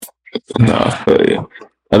Nah, I feel you.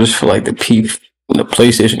 I just feel like the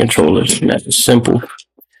PlayStation controller is just simple.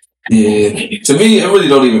 Yeah, to me, it really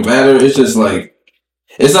don't even matter. It's just like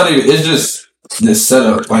it's not even. It's just the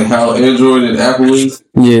setup, like how Android and Apple is.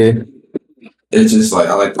 Yeah. It's just like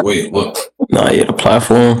I like the way it looks. Nah, yeah, the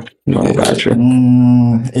platform. No, I got you.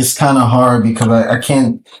 It's kind of hard because I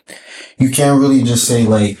can't. You can't really just say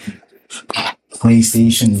like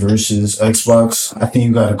PlayStation versus Xbox. I think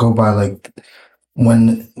you got to go by like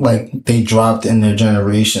when like they dropped in their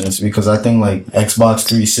generations, because I think like Xbox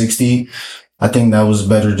 360, I think that was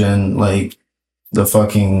better than like the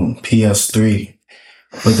fucking PS3.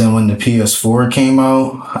 But then when the PS4 came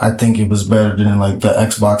out, I think it was better than like the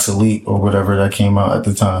Xbox Elite or whatever that came out at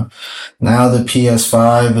the time. Now the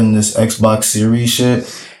PS5 and this Xbox Series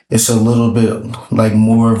shit, it's a little bit like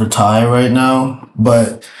more of a tie right now.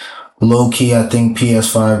 But low key, I think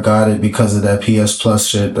PS5 got it because of that PS Plus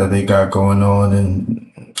shit that they got going on.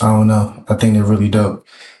 And I don't know. I think they're really dope.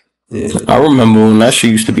 Yeah. I remember when that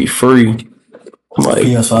shit used to be free. Like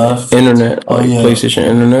PS5? Internet. Like PlayStation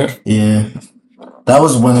Internet. Yeah. That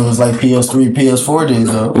was when it was like PS3, PS4 days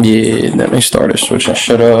though. Yeah, then they started switching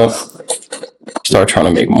shit up. Start trying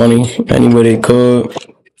to make money any way they could.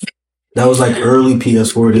 That was like early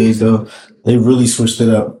PS4 days though. They really switched it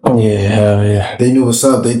up. Yeah, hell yeah. They knew what's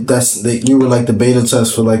up. You were like the beta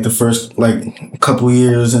test for like the first like couple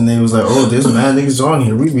years, and they was like, oh, there's mad niggas on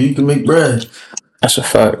here. We can make bread. That's a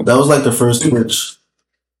fact. That was like the first Twitch.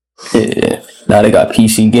 Yeah. Now they got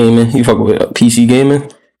PC gaming. You fuck with PC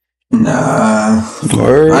gaming? Nah.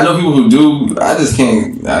 Word. I know people who do. I just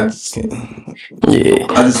can't. Yeah.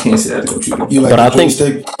 I just can't sit at the computer. You like but I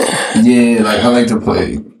joystick? Yeah, like I like to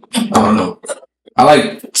play. I don't know. I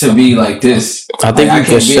like to be like this. I think you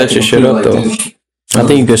can set your shit up though. I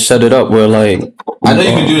think you can set it up where like. I know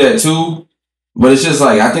you can do that too, but it's just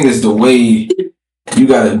like I think it's the way you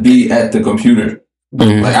gotta be at the computer.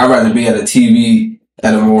 Mm-hmm. Like I'd rather be at a TV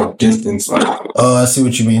at a more distance. Like, oh, I see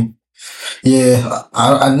what you mean. Yeah,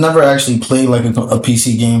 I never actually played like a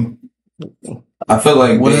PC game. I feel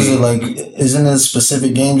like what is it like? Isn't it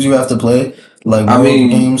specific games you have to play? Like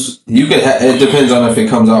games? You can. It depends on if it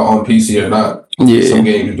comes out on PC or not. Yeah, some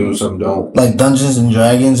games do, some don't. Like Dungeons and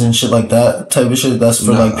Dragons and shit like that type of shit. That's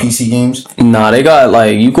for like PC games. Nah, they got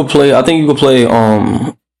like you could play. I think you could play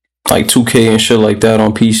like 2K and shit like that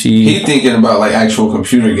on PC. He thinking about like actual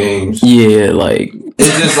computer games. Yeah, like.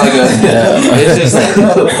 It's just like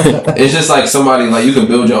it's just like somebody like you can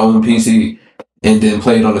build your own PC and then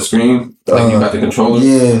play it on the screen. Like you got the controller.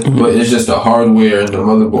 Yeah. But it's just the hardware and the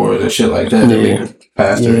motherboard and shit like that that make it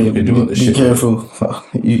faster and you can do other shit. Be careful. I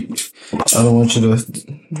don't want you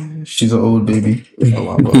to she's an old baby.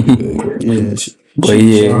 Yeah.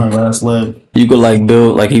 She on her last leg. You could like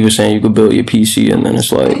build, like he was saying, you could build your PC and then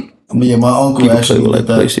it's like. Yeah, my uncle actually play with like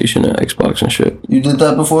did that. PlayStation and Xbox and shit. You did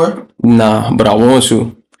that before? Nah, but I want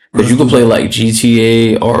to. Because you can play like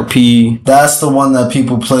GTA, RP. That's the one that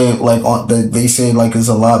people play like on. That they say like is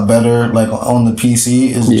a lot better like on the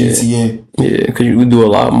PC is GTA. Yeah, because you can do a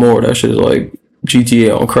lot more. That shit is like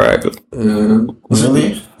GTA on crack.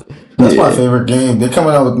 Really? That's my favorite game. They're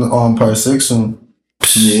coming out with Part 6 soon.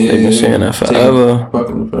 Yeah, they've been saying that forever.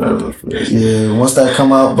 Yeah, once that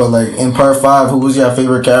come out, but like in Part 5, who was your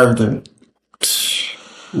favorite character?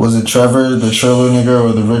 Was it Trevor, the Triller nigga,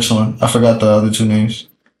 or the rich one? I forgot the other two names.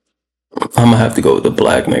 I'm gonna have to go with the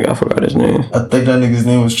black nigga. I forgot his name. I think that nigga's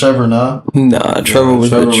name was Trevor, nah? Nah, Trevor was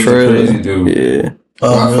the Triller. Crazy dude. Yeah.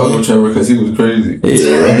 I fuck with Trevor because he was crazy.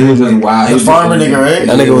 Yeah. He was just wild. The farmer nigga, right?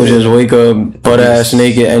 That nigga would just wake up butt ass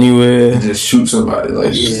naked anywhere. And just shoot somebody.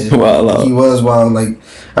 Like, wild. He was wild. Like,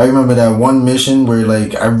 I remember that one mission where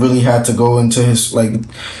like I really had to go into his like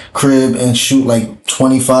crib and shoot like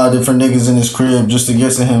 25 different niggas in his crib just to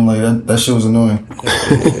get to him. Like that shit was annoying.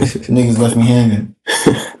 Niggas left me hanging.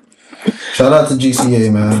 Shout out to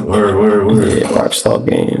GCA, man. Word. Yeah, Rockstar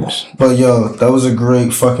Games. But yo, that was a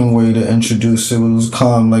great fucking way to introduce it. It was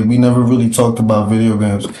calm. Like we never really talked about video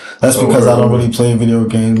games. That's because I don't really play video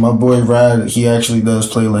games. My boy Rad, he actually does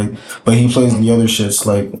play like, but he plays the other shits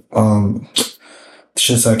like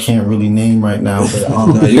shits I can't really name right now. But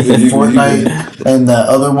Fortnite and that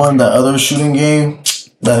other one, that other shooting game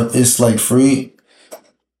that is like free.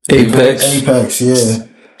 Apex, yeah.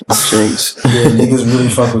 Jinx. Yeah, niggas really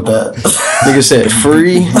fuck with that. Nigga said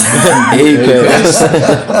free Apex.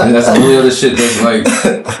 And that's the only other shit that's like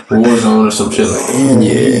Warzone or some shit like that.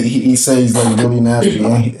 Yeah. He says he's like really nasty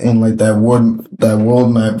and like that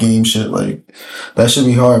world map game shit. Like that should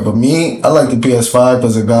be hard. But me, I like the PS5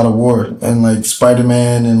 because of God of War and like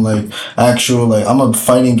Spider-Man and like actual like I'm a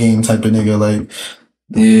fighting game type of nigga. Like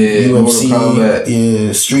Yeah, UFC, Mortal Kombat.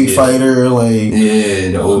 yeah, Street Fighter, like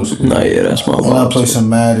the old school. Nah, yeah, that's my and I mom. play some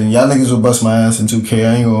Madden. Y'all niggas will bust my ass in 2K.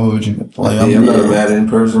 I ain't gonna hold you. Like I'm not a Madden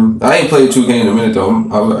person. I ain't played 2K in a minute though.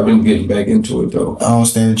 I've been getting back into it though. I don't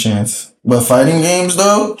stand a chance. But fighting games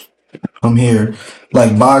though, I'm here.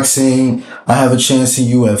 Like boxing, I have a chance in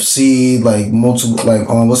UFC, like multiple, like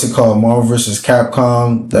on what's it called, Marvel vs.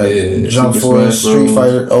 Capcom, that Jump Force, Street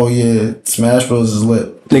Fighter. Oh yeah, Smash Bros is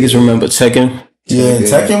lit. Niggas remember Tekken? Yeah,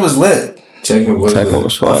 Tekken was lit. Tekken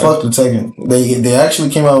was fire. I fucked with Tekken. They actually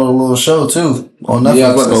came out with a little show too on Netflix. Yeah,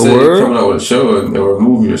 I was about to say they're coming out with a show or a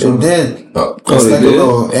movie or something. It did. It's like a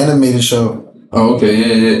little animated show. Oh, okay,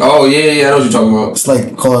 yeah. Oh, yeah, I know what you're talking about. It's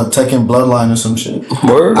like called Tekken Bloodline or some shit.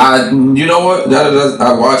 Word? You know what?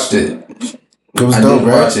 I watched it. It was dope,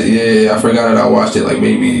 right? Watch it. Yeah, I forgot that I watched it like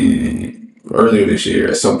maybe earlier this year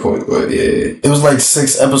at some point, but yeah. It was like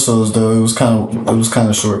 6 episodes though. It was kind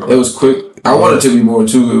of short. It was quick. I wanted to be more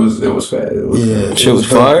too. It was fast. Shit was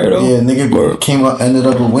fire though. Yeah, nigga came up, ended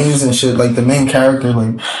up with wings and shit. Like the main character,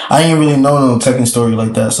 like I ain't really know no Tekken story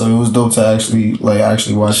like that, so it was dope to actually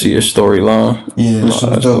watch. See your storyline. Yeah, this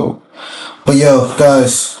was dope. But yo,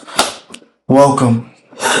 guys, welcome.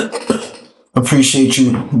 Appreciate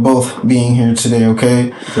you both being here today.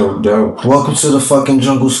 Okay. No doubt. Welcome to the fucking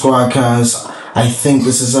Jungle Squad, guys. I think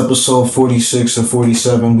this is episode 46 or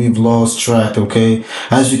 47. We've lost track, okay?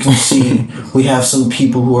 As you can see, we have some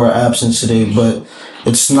people who are absent today, but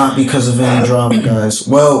it's not because of any drama, guys.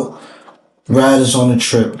 Well, Rad is on a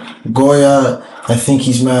trip. Goya, I think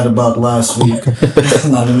he's mad about last week.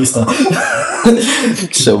 Nah, let me stop.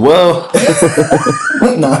 So, well.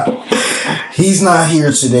 Nah. He's not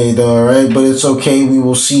here today, though, alright? But it's okay. We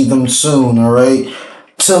will see them soon, alright?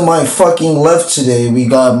 To my fucking left today, we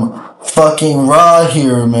got fucking Rahh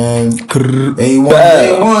here, man.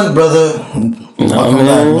 A1, brother. Welcome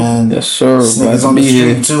back, man. Yes, sir. This nigga's on the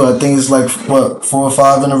street, too. I think it's like, what, 4 or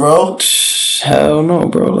 5 in a row? Hell no,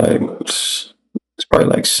 bro. Like, it's probably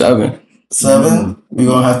like 7. 7? We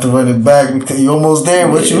gonna have to run it back because you almost there.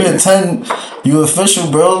 Once you hit 10, you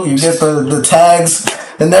official, bro. You get the tags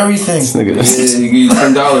and everything. This nigga Yeah, you give you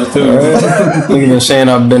 $10 too. Nigga been saying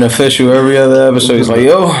I've been official every other episode. He's like,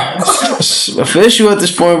 yo, it's official at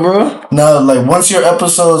this point, bro. No, like once your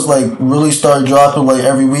episodes like really start dropping like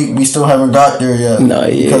every week, we still haven't got there yet. Nah,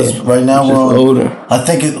 yeah. Because right now we're on. Older. I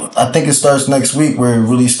think it starts next week where it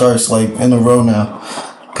really starts like in a row now.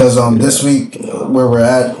 Cause this week where we're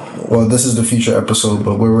at, well, this is the future episode,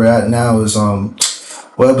 but where we're at now is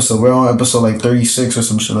what episode? We're on episode like 36 or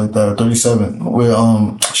some shit like that, or 37. We're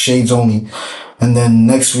Shades Only, and then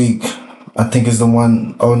next week I think is the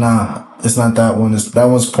one. Oh nah, it's not that one. That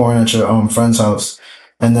one's pouring at your friend's house,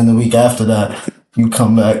 and then the week after that you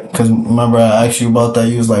come back. Cause remember I asked you about that.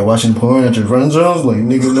 You was like watching porn at your friend's house, like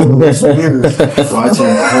nigga, no, that's weird.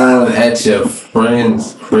 Watching porn at your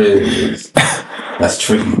friend's crib. That's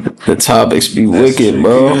tricky. The topics be wicked, tricky.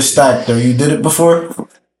 bro. You just stacked though. You did it before?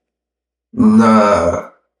 Nah.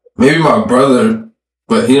 Maybe my brother,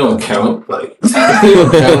 but he don't count. Like, he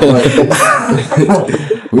don't count. Like,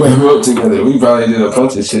 we grew up together. We probably did a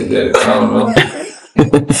bunch of shit that I don't know.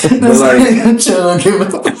 But like,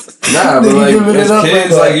 nah, but like as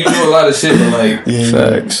kids, like you do a lot of shit, but like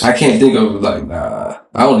facts. I can't think of like I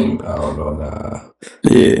don't know, nah.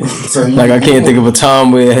 Yeah. So like I can't think of a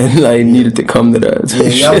time where I like needed to come to that.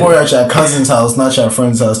 Yeah, y'all more at your cousin's house, not your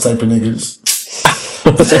friend's house type of niggas.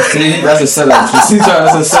 See, that's a setup. See,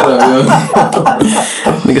 that's a setup, yo.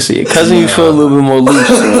 Nigga, see, your cousin, you feel a little bit more loose.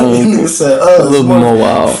 Nigga said, a little bit more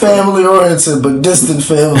wild. Family oriented, but distant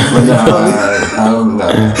family. I'm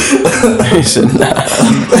not. He said, nah.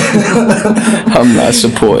 I'm not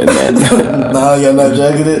supporting that. Nah, y'all not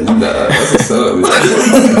jacking it? Nah, that's a setup.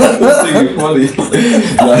 This nigga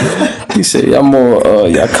funny. He said, y'all more,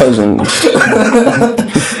 y'all cousins.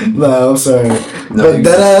 Nah, I'm sorry. No, but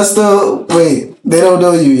that ass though, wait. They don't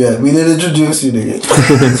know you yet. We didn't introduce you, nigga.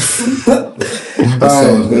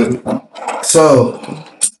 Alright. So,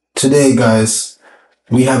 today, guys,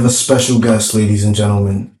 we have a special guest, ladies and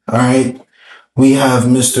gentlemen. Alright? We have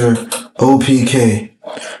Mr. OPK.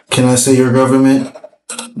 Can I say your government?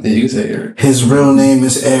 Yeah, you can say Eric. His real name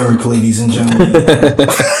is Eric, ladies and gentlemen.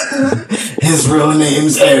 His real name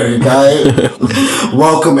is Eric, alright?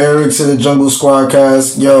 Welcome, Eric, to the Jungle Squad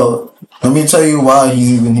cast. Yo, let me tell you why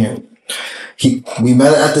he's even here. We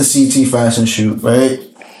met at the CT fashion shoot, right?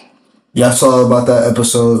 Y'all saw about that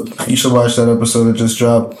episode. You should watch that episode that just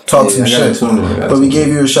dropped. Talk some shit. But we gave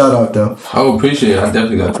you a shout out though. I would appreciate it. I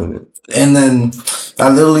definitely got to it. And then I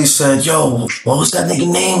literally said, "Yo, what was that nigga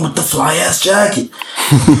name with the fly ass jacket?"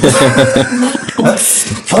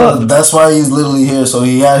 That's why he's literally here. So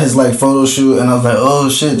he had his like photo shoot, and I was like, "Oh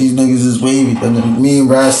shit, these niggas is wavy." And then me and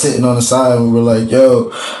Brad sitting on the side, and we were like,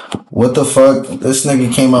 "Yo, what the fuck? This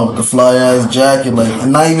nigga came out with the fly ass jacket." Like,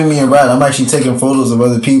 and not even me and Brad. I'm actually taking photos of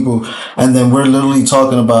other people, and then we're literally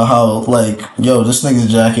talking about how like, "Yo, this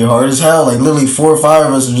nigga's jacket hard as hell." Like, literally 4 or 5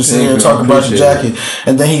 of us are just sitting here talking about the jacket,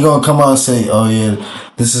 and then he gonna come out and say, "Oh yeah,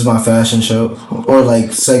 this is my fashion show," or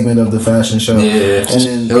like segment of the fashion show. Yeah, and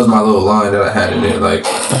then, it was my little line that I had in there, like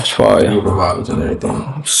that's fire. Models and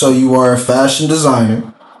everything. So you are a fashion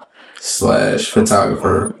designer /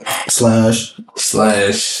 photographer /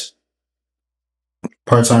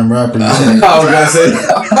 part-time rapper. I was gonna say.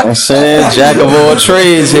 I'm saying jack of all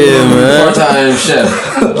trades here, man. Part-time chef.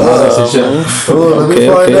 Let me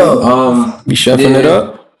find out. You chefing it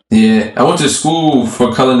up? Yeah, I went to school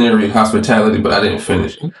for culinary hospitality, but I didn't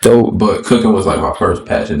finish. Dope. But cooking was like my first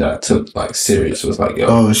passion that I took like serious. It was like, yo.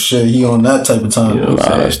 Oh shit, he on that type of time. You know what I'm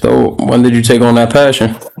saying? That's dope. When did you take on that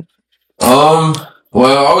passion?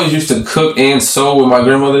 Well, I always used to cook and sew with my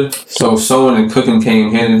grandmother. So sewing and cooking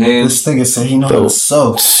came hand in hand. This nigga said he know how to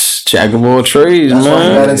sew. Jack of all trades, That's man. why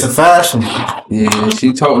he got into fashion. Yeah,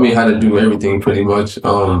 she taught me how to do everything pretty much.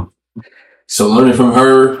 So learning from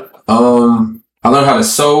her, I learned how to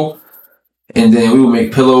sew, and then we would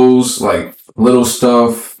make pillows, like little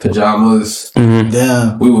stuff, pajamas. Mm-hmm.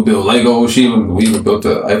 Yeah. We would build Legos. We even built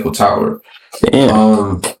the Eiffel Tower.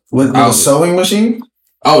 Damn. With a sewing machine?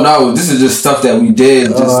 Oh no, this is just stuff that we did,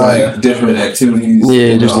 just different activities.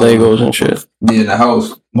 Yeah, just Legos and shit. Yeah, in the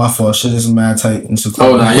house. My fault. Shit is mad tight and so.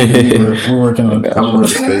 Oh no, we're working on that. I'm on the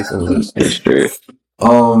space and it's true.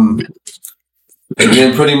 And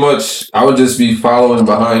then pretty much I would just be following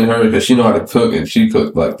behind her because she know how to cook and she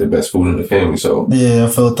cooked like the best food in the family. So yeah, I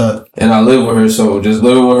felt that. And I live with her, so just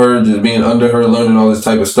living with her, just being under her, learning all this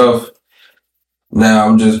type of stuff. Now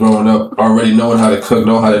I'm just growing up already knowing how to cook,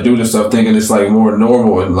 know how to do this stuff, thinking it's like more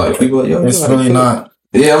normal and like people like, yo, it's really not.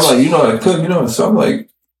 Yeah, I'm like, you know how to cook, you know. So I'm like,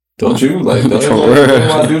 don't you like? Don't you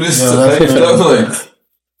want to do this type stuff? Like,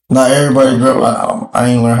 not everybody grew up. I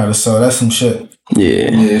ain't learn how to sew. That's some shit.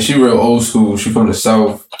 Yeah, she real old school. She from the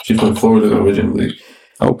South. She from Florida originally.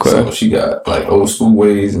 Okay. So she got like old school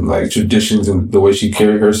ways and like traditions and the way she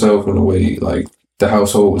carried herself and the way like the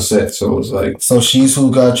household was set. So it's like. So she's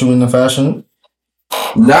who got you into fashion?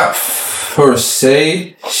 Not per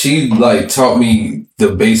se. She like taught me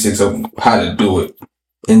the basics of how to do it.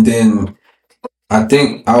 And then I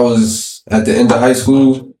think I was at the end of high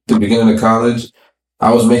school, the beginning of college,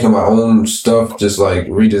 I was making my own stuff, just like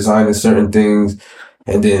redesigning certain things.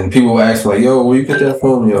 And then people would ask me like, yo, where you get that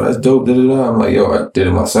from? Yo, that's dope. Da-da-da. I'm like, yo, I did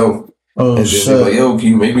it myself. Oh, and shit. then they're like, yo, can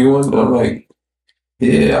you make me one? And I'm like,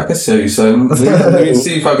 yeah, I can sell you something. Let me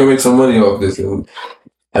see if I can make some money off this. And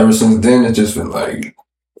ever since then, it's just been like,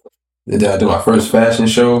 then I did my first fashion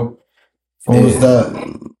show. What was that?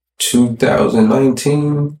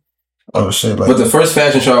 2019. Oh, shit. But the first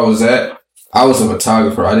fashion show I was at, I was a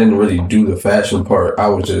photographer. I didn't really do the fashion part. I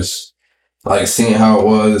was just like seeing how it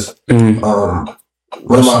was. One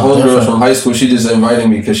of my homegirls from high school, she just invited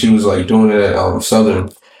me because she was like doing it at Southern,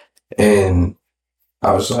 and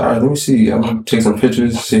I was like, all right, let me see. I'm gonna take some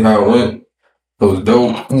pictures, see how it went. It was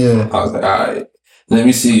dope. Yeah. I was like, all right, let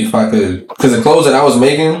me see if I could, because the clothes that I was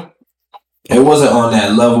making, it wasn't on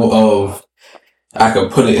that level of I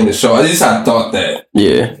could put it in the show. At least I thought that.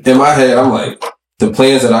 Yeah. In my head, I'm like, the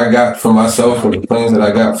plans that I got for myself and the plans that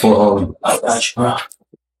I got for I got you, bro.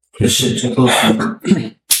 This shit too close.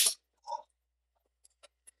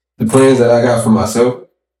 the plans that I got for myself.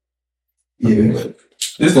 Yeah.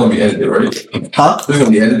 This is gonna be edited, right? Huh? This is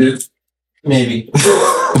gonna be edited. Maybe.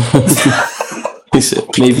 He said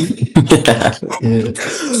maybe. Yeah.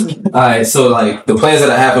 Alright, so like the plans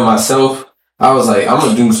that I have for myself, I was like, I'm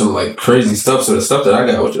gonna do some like crazy stuff. So the stuff that I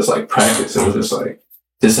got was just like practice. It was just like,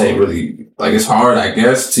 this ain't really like, it's hard, I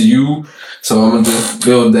guess, to you. So I'm gonna just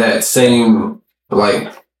build that same,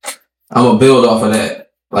 like, I'm gonna build off of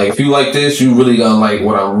that. Like, if you like this, you really gonna like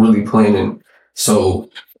what I'm really planning. So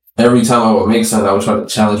every time I would make something, I would try to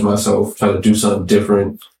challenge myself, try to do something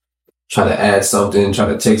different, try to add something, try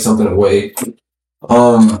to take something away.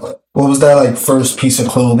 What was that like first piece of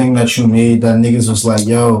clothing that you made that niggas was like,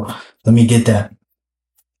 yo, let me get that?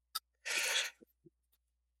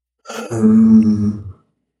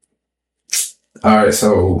 All right,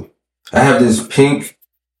 so I have this pink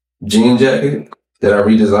jean jacket that I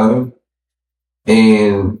redesigned,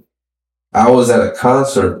 and I was at a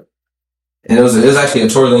concert, and it was actually a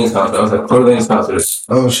Tory Lanez concert. I was at a Tory Lanez concert.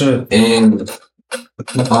 Oh shit! And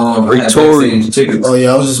Tory. Oh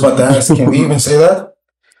yeah, I was just about to ask. Can we even say that?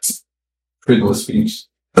 Freedom of speech.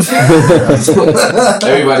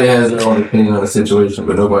 Everybody has their own opinion on the situation,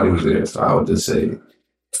 but nobody was there, so I would just say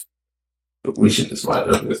we should just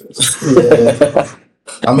mind our business. Yeah.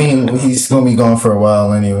 I mean, he's gonna be gone for a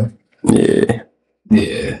while anyway. Yeah.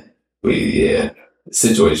 The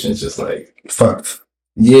situation is just like fucked.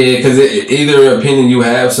 Yeah, because either opinion you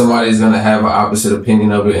have, somebody's gonna have an opposite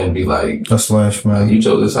opinion of it and be like, "That's life, man. You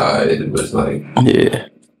chose this side." It was like, yeah.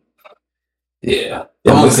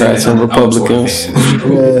 Democrats and Republicans.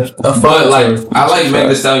 But like, I like Meg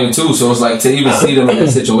Thee Stallion too, so it's like to even see them in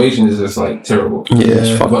that situation is just like terrible. Yeah,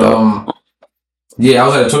 it's fucked up. Yeah, I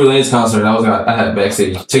was at a Tory Lanez concert. I had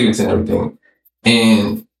backstage tickets and everything,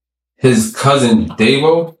 and his cousin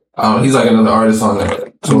Davo, he's like another artist on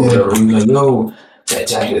there. So whatever. He's like, "Yo, that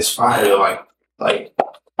jacket is fire. Like,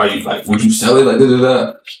 are you like, would you sell it? Like,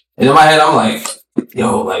 da. And in my head, I'm like,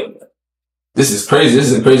 yo, like, this is crazy.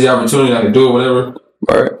 This is a crazy opportunity. I can do it, whatever.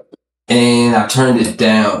 Right. And I turned it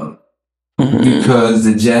down because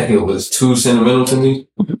the jacket was too sentimental to me.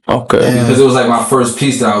 Okay. Because it was like my first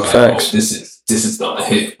piece that I was like, oh, this is gonna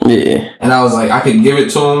hit. Yeah. And I was like, I could give it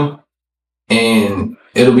to him, and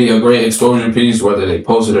it'll be a great exposure piece, whether they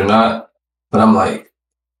post it or not. But I'm like,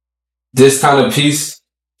 this kind of piece,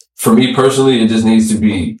 for me personally, it just needs to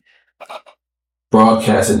be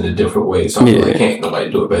broadcasted in a different way. So I can't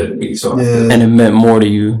nobody do it better than me. So and it meant more to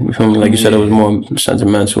you. You feel me? Like you said, it was more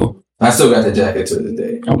sentimental. I still got the jacket to this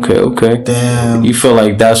day. Okay. Damn. You feel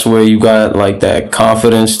like that's where you got like that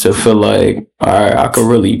confidence to feel like, all right, I could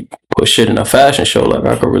really put shit in a fashion show. Like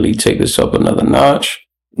I could really take this up another notch.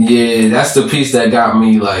 Yeah, that's the piece that got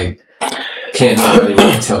me like, can't nobody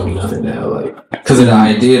really tell me nothing now. Like, because of the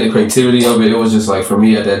idea, the creativity of it, it was just like, for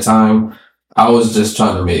me at that time, I was just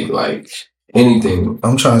trying to make like anything.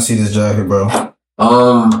 I'm trying to see this jacket, bro. I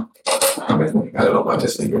don't know about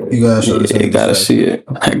this thing. You gotta show this. You gotta see it.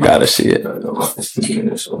 I gotta see it.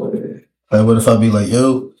 Like, what if I be like,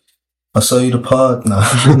 yo, I'll sell you the pod? Nah.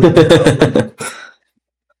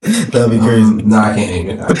 That'd be crazy. Nah, I can't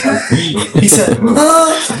name it. He said,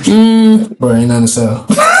 bro, ain't nothing to sell.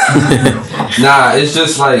 Nah, it's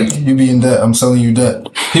just like, you be in debt. I'm selling you debt.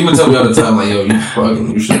 People tell me all the time, like, yo,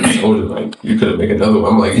 you should have sold it. Like, you could have made another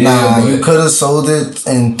one. I'm like, yeah. Nah, you could have sold it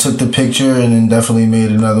and took the picture and then definitely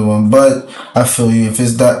made another one. But I feel you. If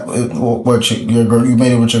it's that, you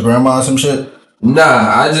made it with your grandma or some shit? Nah,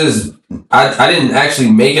 I didn't actually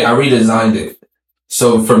make it. I redesigned it.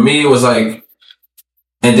 So for me, it was like,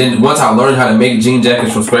 and then once I learned how to make jean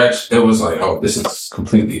jackets from scratch, it was like, oh, this is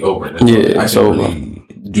completely over. I can really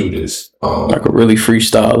do this. I could really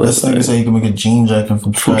freestyle it. That's like you say, you can make a jean jacket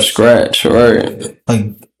from scratch, right? Like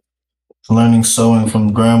learning sewing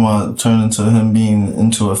from grandma turned into him being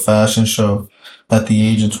into a fashion show at the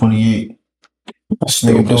age of 28.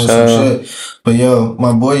 Nigga doing some shit. But yo,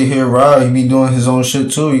 my boy here, Rahh, he be doing his own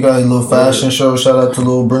shit too. He got a little fashion show. Shout out to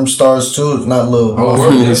Little Brimstars too. Not Little.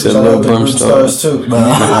 He said Little Brimstars too.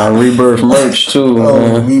 Rebirth merch too.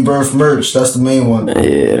 Rebirth merch. That's the main one.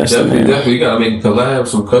 Yeah, that's definitely. You gotta make a collab,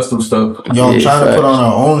 some custom stuff. Yo, I'm trying to put on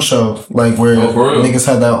our own show, like where niggas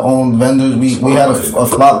had their own vendors. We had a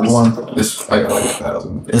flop one. It's like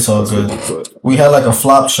 1,000. It's all good. We had like a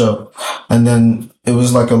flop show, and then it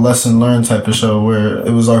was like a lesson learned type of show where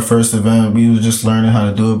it was our first event. We was just learning how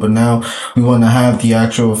to do it, but now we want to have the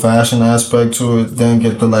actual fashion aspect to it, then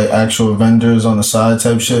get the like actual vendors on the side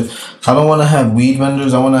type shit. I don't want to have weed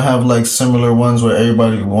vendors. I want to have like similar ones where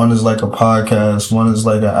everybody, one is like a podcast, one is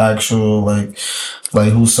like an actual like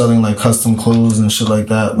who's selling like custom clothes and shit like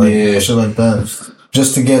that, shit like that.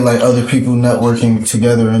 Just to get like other people networking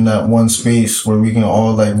together in that one space where we can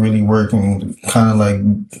all like really work and kind of like,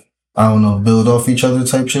 I don't know, build off each other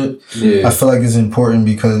type shit. Yeah. I feel like it's important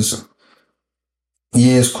because,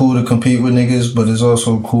 yeah, it's cool to compete with niggas, but it's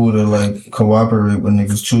also cool to like cooperate with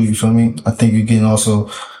niggas too, you feel me? I think you can also,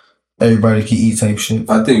 everybody can eat type shit.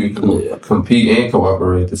 I think you can compete and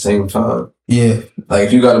cooperate at the same time. Yeah. Like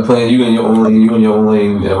if you got a plan, you in your own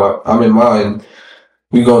lane, I'm in mine.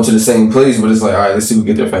 We go into the same place, but it's like, all right, let's see who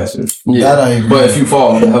get there faster. Yeah. That I agree. But if you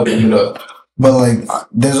fall, I'm helping you up. But like,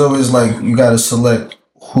 there's always like, you gotta select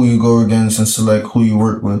who you go against and select who you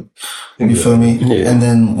work with. You feel me? Yeah. And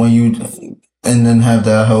then have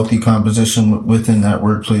that healthy composition within that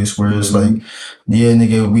workplace where it's like, yeah,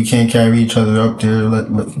 nigga, we can't carry each other up there.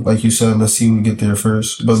 Like you said, let's see who get there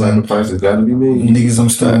first. But sacrifices gotta be made. Niggas, I'm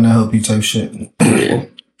still gonna help you type shit. Yeah.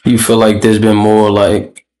 You feel like there's been more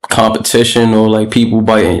like competition or like people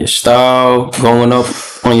biting your style going up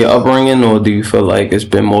on your upbringing, or do you feel like it's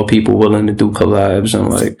been more people willing to do collabs and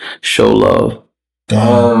like show love?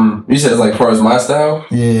 You said like, as far as my style.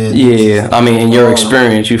 Yeah. I mean, in your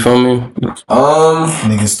experience, you feel me?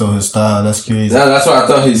 Nigga stole his style. That's crazy. That's what I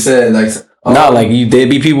thought he said. Like, like there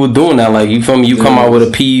be people doing that. Like, you feel me? You come out with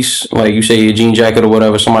a piece, like you say your jean jacket or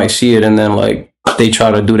whatever. Somebody see it and then like they try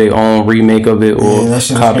to do their own remake of it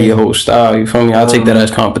or copy your whole style. You feel me? I take that as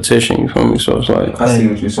competition. You feel me? So it's like, I see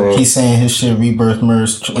what you're saying. He's saying his shit rebirth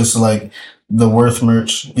merch. It's like the worth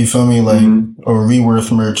merch. You feel me? Like or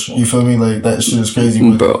reworth merch. You feel me? Like that shit is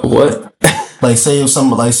crazy. Bro, what? Like say if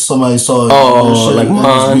somebody saw shit, like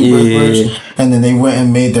merch, and then they went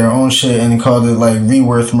and made their own shit and called it like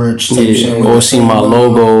reworth merch type shit. Or see my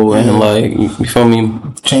logo and like, you feel me?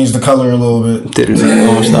 Change the color a little bit. Did his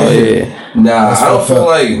own style, Nah, I don't feel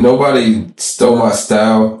like nobody stole my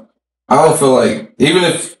style. I don't feel like, even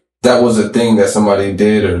if that was a thing that somebody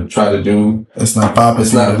did or tried to do, it's not popping.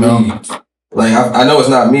 It's not me. Like I know it's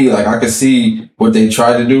not me. Like I could see what they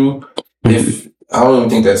tried to do. If I don't even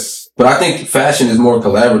think that's, but I think fashion is more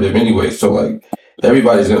collaborative anyway. So like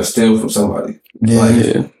everybody's gonna steal from somebody.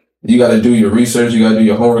 You got to do your research. You got to do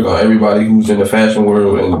your homework on everybody who's in the fashion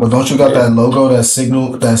world. And but don't you got that logo, that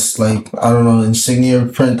signal, that's like, I don't know, insignia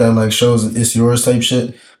print that like shows it's yours type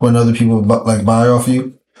shit when other people like buy off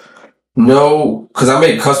you? No, because I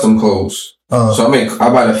make custom clothes. So I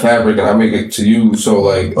buy the fabric and I make it to you. So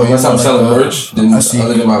like, unless I'm selling merch, then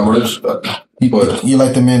other than my merch, but you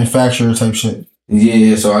like the manufacturer type shit.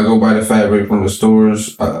 Yeah, so I go buy the fabric from the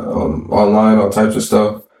stores, online, all types of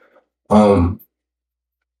stuff.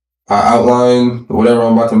 I outline whatever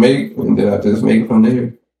I'm about to make, and then I just make it from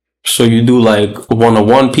there. So you do like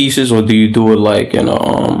one-on-one pieces, or do you do it like in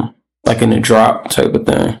a drop type of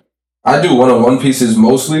thing? I do one-on-one pieces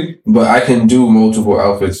mostly, but I can do multiple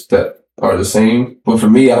outfits that are the same. But for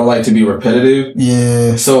me, I don't like to be repetitive.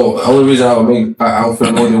 Yeah. So the only reason I would make an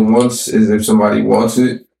outfit more than once is if somebody wants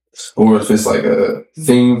it, or if it's like a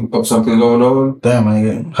theme of something going on. Damn,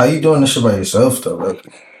 man. How you doing this shit by yourself though? Like,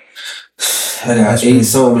 I got 8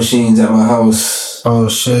 sewing machines at my house. Oh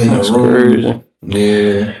shit, that's crazy.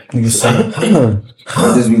 Yeah. I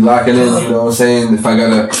just be locking in, you know what I'm saying? If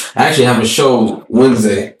I actually have a show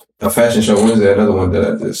Wednesday, a fashion show Wednesday, another one that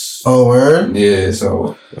I just. Oh, word? Yeah,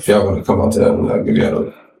 so if y'all want to come out to that one, I'll give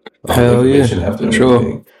y'all hell yeah. After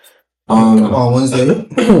sure. On Wednesday?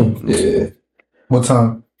 Yeah. What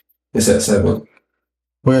time? It's at 7.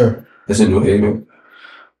 Where? It's in New Haven.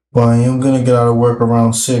 Well, I am gonna get out of work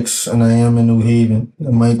around 6, and I am in New Haven.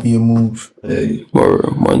 It might be a move. Hey,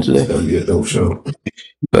 Wednesday. It's gonna be a dope show.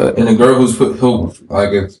 And the girl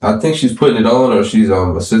I think she's putting it on, or she's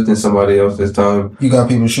assisting somebody else this time. You got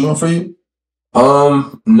people shooting for you?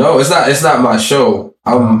 No, it's not my show.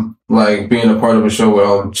 I'm like being a part of a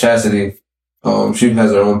show with Chastity. She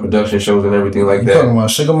has her own production shows and everything like that. Talking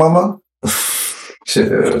about Sugar Mama? Shit,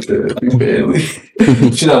 barely.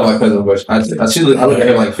 She's not my cousin, but I look at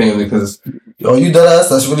her like family because. Oh, you dead ass?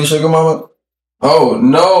 That's really Sugar Mama? Oh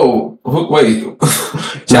no! Wait,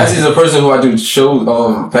 Chastity's a person who I do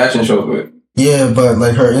fashion shows with. Yeah, but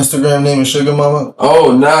like her Instagram name is Sugar Mama.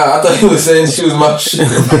 Oh nah, I thought you were saying she was my shit.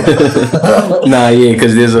 Nah, yeah,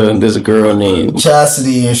 because there's a girl named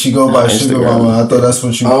Chastity and she go by Sugar Mama. I thought that's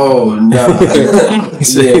what you. Oh nah,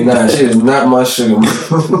 yeah, nah, she is not my sugar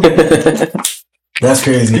mama. That's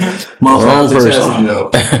crazy. Wrong person.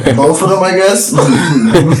 Chastity, both of them, I guess.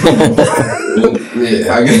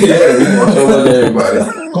 Yeah, I guess. Yeah, we want to show love to everybody.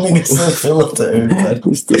 Nigga still show love to everybody.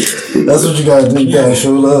 That's what you gotta do. You gotta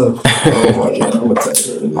show love. Oh my god, I'm gonna text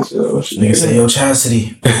her in this show. Nigga say, yo,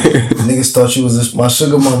 Chastity. Niggas thought you was my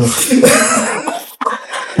sugar mama.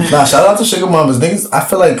 Nah, shout out to sugar mamas. Niggas, I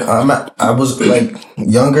feel like I was like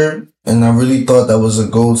younger and I really thought that was a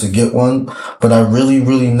goal to get one, but I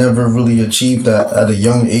really never really achieved that at a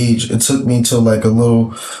young age. It took me till like a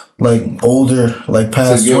little like older, like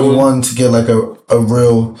past 21 to get like a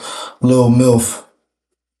real little MILF.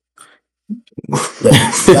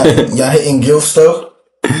 Y'all hitting GILF stuff?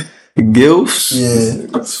 GILFs? Yeah.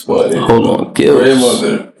 That's funny. Hold on, GILFs.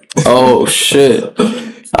 Grandmother. Oh shit.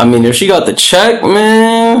 I mean, if she got the check,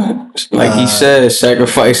 man, like he said,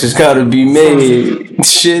 sacrifices gotta be made.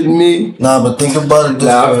 Shit me. Nah, but think about it this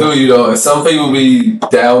I way. feel you though. Some people be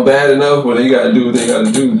down bad enough where they gotta do what they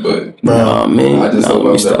gotta do, but nah, man. I just hope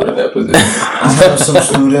I'm never in that position. I have some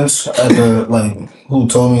students at the who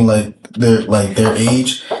told me their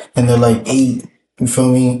age, and they're like 8. You feel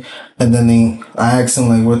me? And then I asked them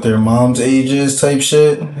like what their mom's age is, type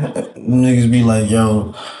shit. Niggas be like,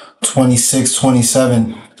 yo, 26,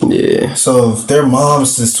 27. Yeah. So if their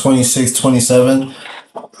moms is 26, 27,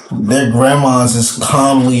 their grandmas is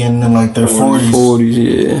calmly in like their 40s. 40s,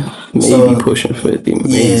 yeah. Maybe pushing 50. Maybe.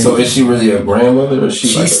 Yeah. So is she really a grandmother, or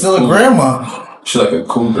she's still a grandma? She like a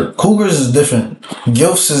cougar. Cougars is different.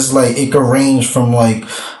 Gilfs is like, it could range from like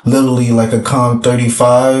literally like a calm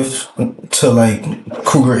 35 to like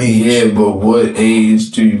cougar age. Yeah, but what age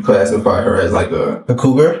do you classify her as like a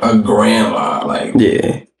cougar? A grandma, like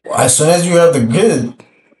yeah. As soon as you have the kid.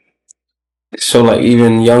 So like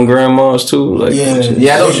even young grandmas too, like yeah,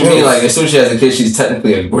 I know what you mean. Like as soon as she has a kid, she's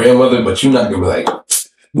technically a grandmother, but you're not gonna be like.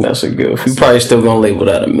 That's a gift. You probably still gonna label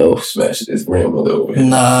that a MILF. Smash this grandmother over here.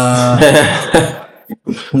 Nah.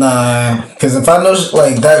 Because if I know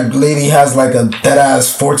like that lady has like a dead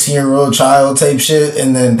ass 14-year-old child type shit,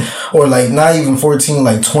 and then, or like not even 14,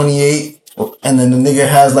 like 28, and then the nigga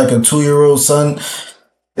has like a 2-year-old son.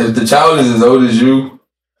 If the child is as old as you,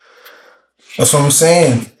 that's what I'm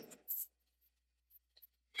saying.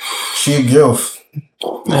 She a gilf.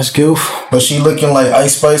 That's gilf. But she looking like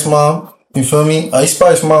Ice Spice mom. You feel me? Ice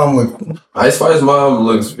Spice mom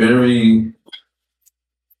looks very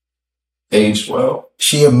aged well.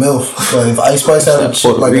 She a MILF. But if Ice Spice had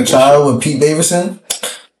a child with Pete Davidson,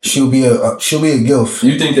 she'll be a gilf.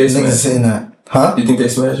 You think they smash saying that? Huh? You think they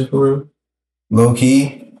smash it for real? Low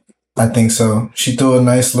key, I think so. She threw a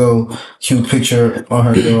nice little cute picture on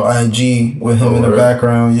her little IG with him in the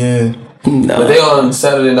background. Yeah. Nah. But they on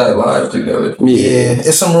Saturday Night Live together. Yeah,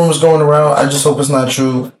 it's some rumors going around. I just hope it's not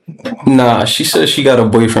true. Nah, she says she got a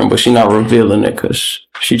boyfriend, but she not revealing it because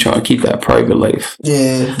she trying to keep that private life.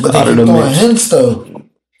 Yeah, but they keep throwing hints though.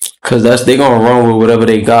 Cause they gonna run with whatever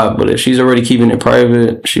they got. But if she's already keeping it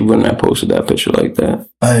private, she wouldn't have posted that picture like that.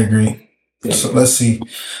 I agree. Yeah. So let's see.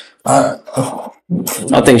 I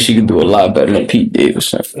think she could do a lot better than Pete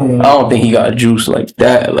Davidson. I don't think he got juice like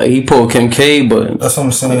that. Like he pulled Kim K, but that's what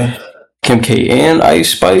I'm saying. Kim K and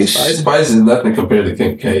Ice Spice. Ice Spice is nothing compared to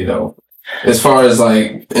Kim K though. As far as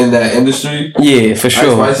like in that industry, yeah, for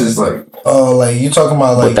sure. Ice Spice is like, oh, like you talking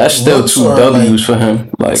about like, but that's still 2 W's for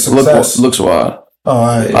him. Like looks wise. Oh,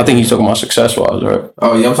 right. I think he's talking about success wise, right?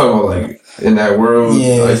 Oh yeah, I'm talking about like in that world.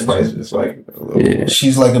 Yeah, Ice Spice is like, yeah,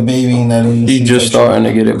 she's like a baby in that industry. She's just starting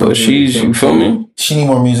to get it, but she's, you feel me? She need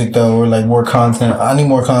more music though, or like more content. I need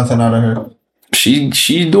more content out of her.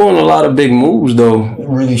 She's doing a lot of big moves though.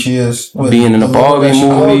 Really, she is. Being in a Barbie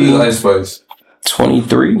movie. Ice Spice.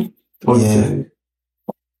 23. Yeah.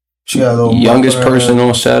 She got a little youngest person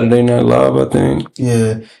on Saturday Night Live, I think.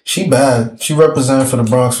 Yeah, she bad. She representing for the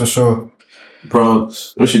Bronx for sure.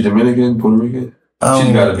 Bronx. Was she Dominican, Puerto Rican?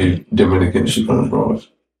 She's gotta be Dominican. She's from the Bronx.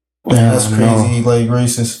 Yeah, that's crazy. Like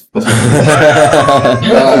racist.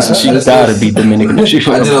 She gotta be Dominican. I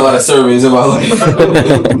did a lot of surveys in my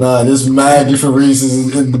life. Nah, there's mad different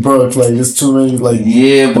races in the Bronx. Like there's too many. Like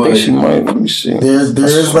yeah, but she might. Let me see. There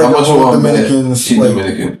is like a whole Dominicans. She's like,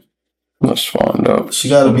 Dominican. Let's find out. She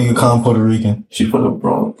gotta be a calm Puerto Rican. She's from the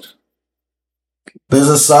Bronx. There's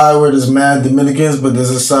a side where there's mad Dominicans, but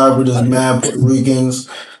there's a side where there's mad Puerto Ricans.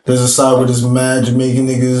 There's a side where there's mad Jamaican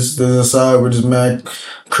niggas. There's a side where there's mad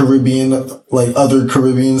Caribbean, like other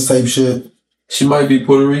Caribbeans type shit. She might be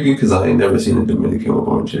Puerto Rican because I ain't never seen a Dominican with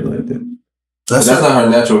orange hair like that. That's not her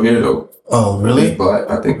natural hair though. Oh, really? She's black.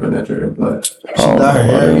 I think her natural hair is black. She dye her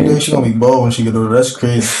hair every day. She gonna be bald when she get older. That's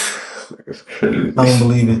crazy. I don't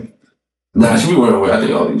believe it. Nah, she be wearing wigs. I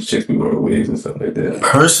think all these chicks be wearing wigs and stuff like that.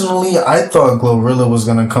 Personally, I thought Glorilla was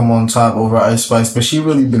gonna come on top over Ice Spice, but she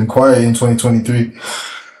really been quiet in 2023.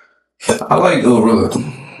 I like Glorilla.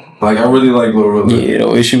 Like, I really like Glorilla. Yeah, the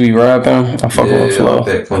way she be rapping, I fuck with her flow. Like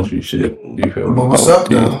that country shit. You feel me? But what's up,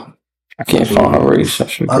 though? I can't find her race.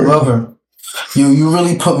 I love her. You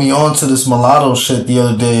really put me on to this mulatto shit the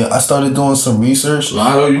other day. I started doing some research.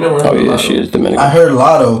 Lotto, you never heard of Lotto? She is Dominican. I heard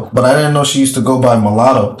Lotto, but I didn't know she used to go by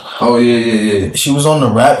mulatto. Oh, yeah. She was on the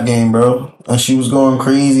rap game, bro. And she was going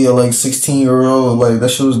crazy at like 16-year-old. Like, that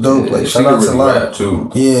shit was dope. Yeah, like, shout out to Lotto.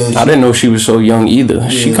 Too. Yeah. I didn't know she was so young either. Yeah.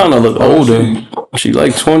 She kind of looked older. She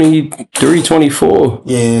like 23, 24.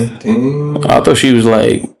 Yeah. Damn. I thought she was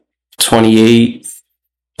like 28.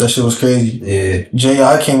 That shit was crazy. Yeah.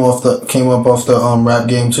 J.I. came up off the rap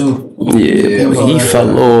game too. Yeah, he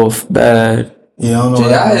fell off bad. Yeah, I don't know.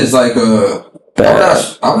 J.I. is like a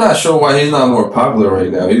I'm not sure why he's not more popular right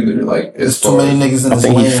now either. Like, there's too many niggas in I this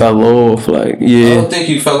think lane. he fell off. Like, yeah. I don't think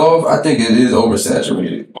he fell off. I think it is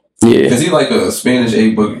oversaturated. Yeah. Because he like a Spanish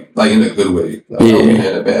Ape Boogie, like in a good way. Like, I don't mean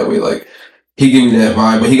in a bad way. Like, he give me that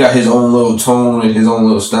vibe, but he got his own little tone and his own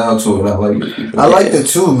little style to it, and I like it. I liked it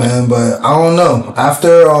too, man, but I don't know.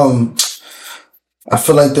 After I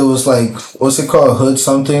feel like there was like, what's it called? Hood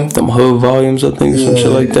something? Them Hood volumes, I think, some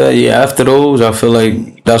shit like that. Yeah, after those, I feel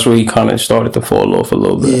like that's where he kind of started to fall off a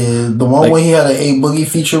little bit. Yeah, the one where he had an A Boogie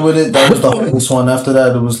feature with it, that was the hardest one. After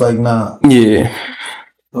that, it was like, nah. Yeah.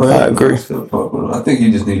 I agree. I think he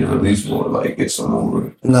just need to release more, like get some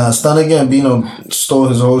more. Nah, Stunna Gambino stole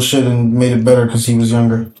his whole shit and made it better because he was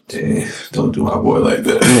younger. Damn, don't do my boy like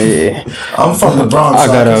that. Yeah, I'm from the Bronx. I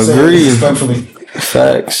gotta agree. Respectfully.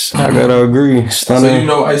 Facts. I gotta agree. Stunna. So you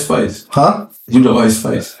know Ice Spice? Huh? You know Ice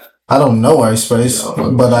Spice? I don't know Ice Spice,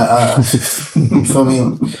 but I feel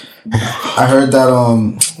me. I heard that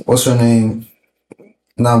what's her name?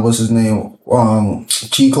 What's his name?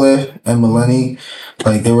 Chicle and Melanie,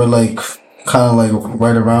 like they were like kind of like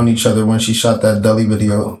right around each other when she shot that Deli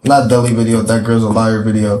video. Not Deli video, that Girl's a Liar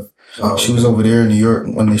video. She was over there in New York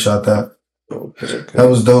when they shot that. Okay. That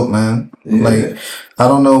was dope, man. Yeah. Like, I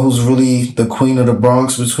don't know who's really the queen of the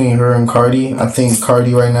Bronx between her and Cardi. I think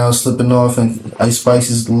Cardi right now is slipping off, and Ice Spice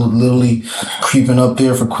is literally creeping up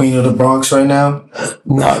there for queen of the Bronx right now.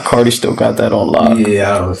 Nah, Cardi still got that on lock.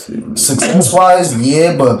 Yeah, I don't see. Success-wise,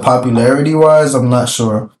 yeah, but popularity-wise, I'm not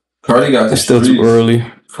sure. Cardi got the it's still too early.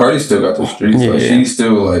 Cardi still got the streets. Yeah. Like, she's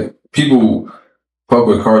still, like, people fuck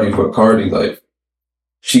with Cardi for Cardi, like,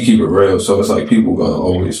 she keep it real, so it's like people gonna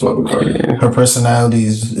always fuck with Cardi. Yeah. Her personality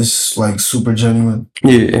is like super genuine.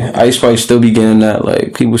 Yeah, Ice Spice still be getting that.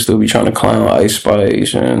 Like people still be trying to clown Ice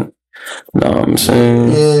Spice, and you know what I'm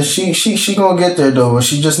saying. Yeah, she gonna get there though, but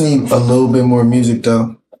she just need a little bit more music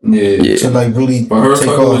though. Yeah, to like really. But her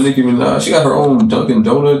fucking with Nicki Minaj, she got her own Dunkin'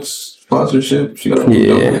 Donuts sponsorship. She got her own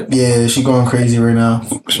Dunkin'. Yeah, she going crazy right now.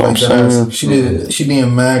 That's what I'm saying. She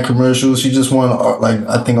being mad commercials. She just won like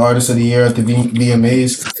I think Artist of the Year at the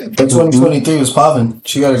VMAs. But 2023 was popping.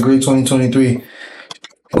 She got a great 2023.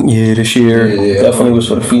 Yeah, this year definitely was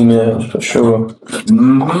for the females for sure.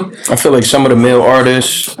 Mm-hmm. I feel like some of the male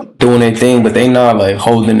artists doing their thing, but they not like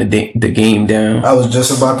holding the game down. I was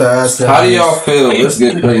just about to ask that. How do y'all feel? Let's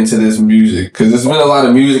get into this music because there's been a lot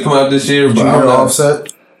of music coming out this year. Did but you hear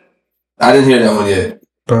Offset? I didn't hear that one yet.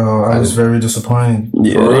 Bro, I was very disappointed.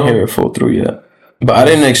 Yeah, I didn't hear it full through yet. But I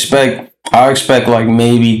didn't expect. I expect like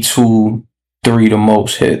maybe 2-3 the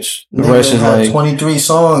most hits. The rest is like 23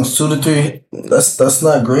 songs, 2 to 3. That's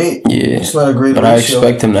not great. Yeah, it's not a great. But ratio. I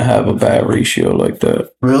expect him to have a bad ratio like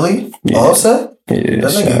that. Really? Yeah. Offset? Yeah,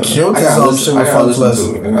 that nigga killed his own shit with Fun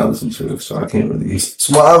Plus. I gotta listen to it, so I can't really.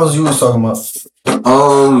 So what albums you was talking about?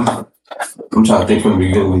 I'm trying to think from the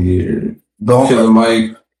beginning of the year. Killer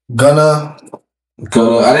Mike. Gunna.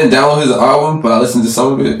 I didn't download his album, but I listened to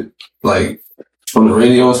some of it, like from the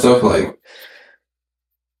radio and stuff. Like,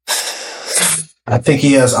 I think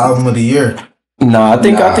he has album of the year. Nah, I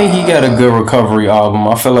think he got a good recovery album.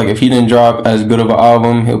 I feel like if he didn't drop as good of an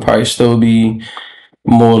album, he'll probably still be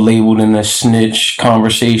more labeled in a snitch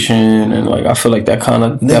conversation, and like I feel like that kind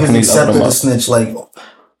of definitely accepted the snitch. Like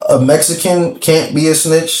a Mexican can't be a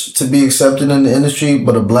snitch to be accepted in the industry,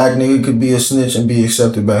 but a black nigga could be a snitch and be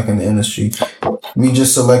accepted back in the industry. We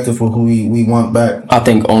just selected for who we want back. I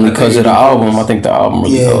think only because of the album. I think the album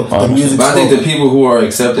really helped. But I think the people who are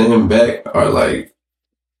accepting him back are like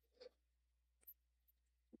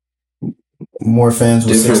more fans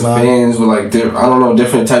with different 6ix9ine. Fans with like I don't know,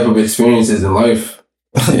 different type of experiences in life.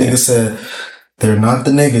 Nigga said they're not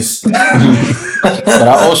the niggas. But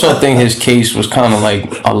I also think his case was kind of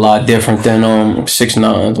like a lot different than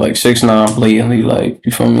 6ix9ine. Like 6ix9ine blatantly, like,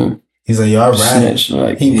 you feel me? He's like, y'all snitch.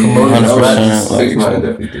 Like, he promoted 100%.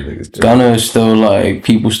 Like, Gunna is still like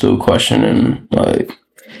people still questioning. Like,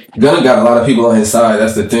 Gunna got a lot of people on his side.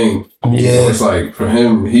 That's the thing. Yeah, so it's like for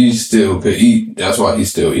him, he still could eat. That's why he's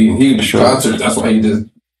still eating. He could do concerts. That's why he just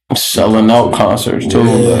selling out concerts too.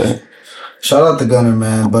 Yeah. Like, shout out to Gunna,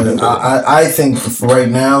 man. But I think right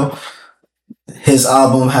now, his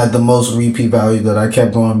album had the most repeat value that I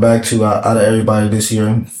kept going back to out of everybody this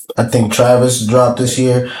year. I think Travis dropped this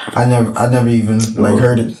year. I never even like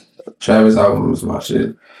heard it. Travis album was my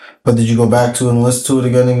shit. But did you go back to it and listen to it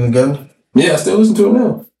again and again? Yeah, I still listen to it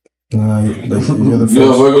now. Nah, you're the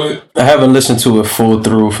first. I haven't listened to it full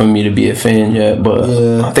through for me to be a fan yet, but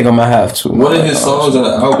I think I might have to. One of his songs on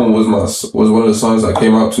the album was one of the songs I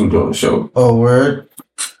came out to during the show. Oh, word?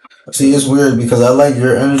 See, it's weird because I like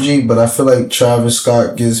your energy, but I feel like Travis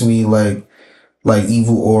Scott gives me like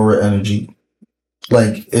evil aura energy.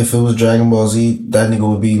 Like if it was Dragon Ball Z, that nigga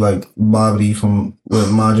would be like Bobby from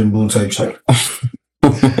Majin Buu type shit.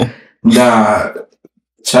 Nah,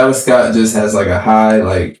 Travis Scott just has like a high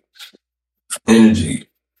like energy.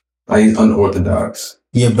 Like he's unorthodox.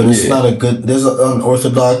 Yeah, but it's not a good. There's an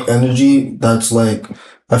unorthodox energy that's like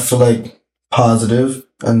I feel like positive,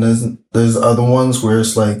 and there's other ones where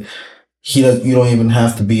it's like you don't even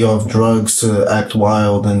have to be off drugs to act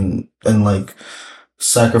wild and like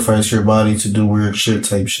sacrifice your body to do weird shit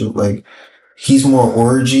type shit. Like he's more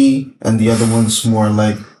orgy, and the other one's more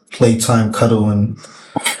like playtime cuddle and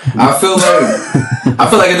I feel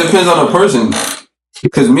like it depends on the person.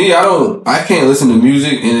 Cause me, I can't listen to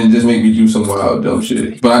music and it just make me do some wild dumb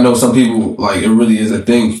shit. But I know some people like it really is a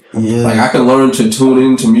thing. Yeah. Like I can learn to tune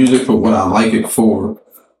into music for what I like it for.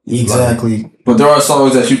 Exactly. Like, but there are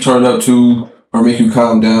songs that you turn up to or make you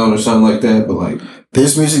calm down or something like that. But like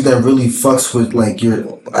there's music that really fucks with like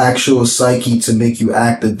your actual psyche to make you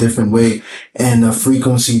act a different way, and a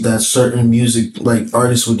frequency that certain music like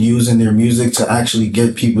artists would use in their music to actually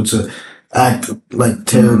get people to act like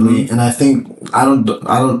terribly. And I think I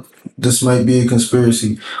don't this might be a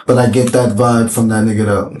conspiracy, but I get that vibe from that nigga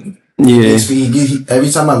though. Yeah. Every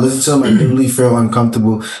time I listen to him, I literally feel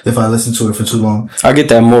uncomfortable if I listen to it for too long. I get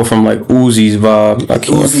that more from like Uzi's vibe. I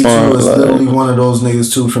can't Uzi too is literally one of those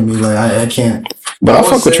niggas too for me. Like I can't. But I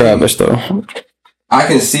fuck with Travis though. I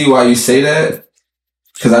can see why you say that.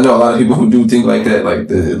 Because I know a lot of people who do think like that, like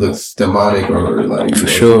it looks demonic or like for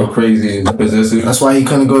sure crazy and possessive. That's why he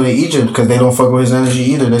couldn't go to Egypt, because they don't fuck with his energy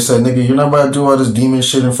either. They said, "Nigga, you're not about to do all this demon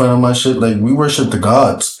shit in front of my shit. Like we worship the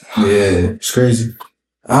gods." Yeah, it's crazy.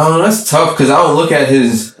 I don't know. That's tough because I don't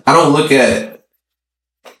look at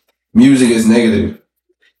music as negative,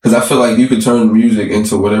 because I feel like you could turn music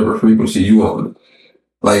into whatever frequency you want.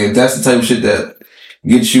 Like if that's the type of shit that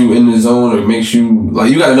gets you in the zone or makes you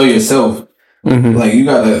like, you got to know yourself. Mm-hmm. Like you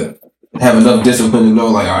gotta have enough discipline to know,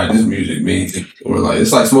 like, all right, this music made, or like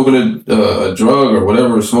it's like smoking a drug or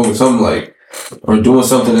whatever, smoking something like, or doing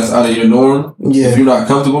something that's out of your norm. Yeah. If you're not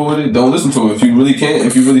comfortable with it, don't listen to it. If you really can't,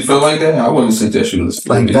 if you really feel like that, I wouldn't suggest you to listen to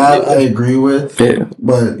like that. I agree with. Yeah.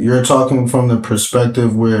 But you're talking from the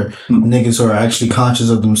perspective where niggas are actually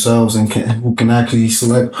conscious of themselves and who can actually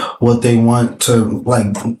select what they want to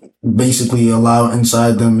like. Basically allow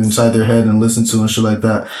inside their head and listen to and shit like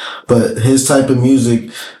that. But his type of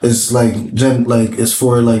music is like it's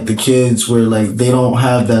for like the kids where like they don't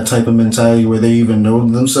have that type of mentality where they even know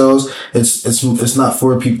themselves. It's not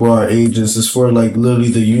for people our ages. It's for like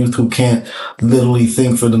literally the youth who can't literally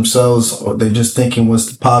think for themselves, or they're just thinking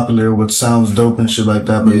what's popular, what sounds dope and shit like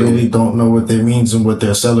that, but really don't know what that means and what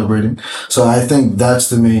they're celebrating. So I think that's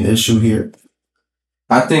the main issue here.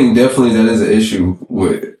 I think definitely that is an issue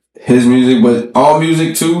with his music, but all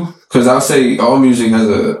music too, because I'll say all music has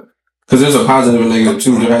because there's a positive and negative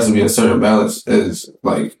too. There has to be a certain balance, as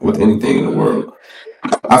like with anything in the world.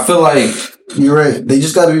 I feel like you're right. They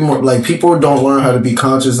just got to be more like, people don't learn how to be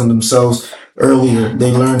conscious of themselves earlier.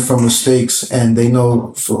 They learn from mistakes, and they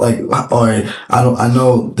know for like, all right, I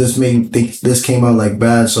know this came out like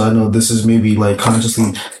bad, so I know this is maybe like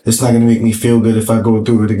consciously it's not gonna make me feel good if I go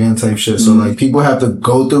through it again type shit. So like people have to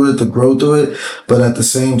go through it to grow through it, but at the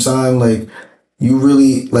same time, like you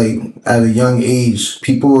really like at a young age,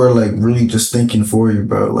 people are like really just thinking for you,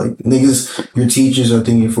 bro. Like niggas, your teachers are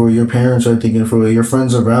thinking for you, your parents are thinking for you, your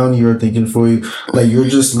friends around you are thinking for you. Like you're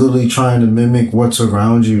just literally trying to mimic what's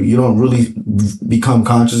around you. You don't really become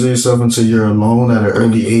conscious of yourself until you're alone at an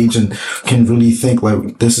early age and can really think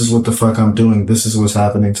like, this is what the fuck I'm doing, this is what's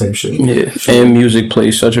happening type shit. Yeah, and music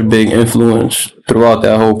plays such a big influence throughout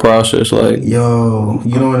that whole process. Like, yo,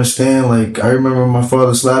 you don't understand. Like I remember my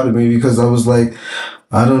father slapping me because I was like,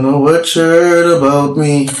 I don't know what you heard about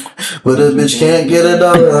me, but a bitch can't get a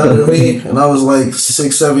dollar out of me. And I was like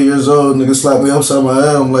 6, 7 years old. Nigga slapped me upside my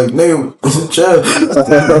head. I'm like, nigga, chill.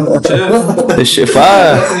 This shit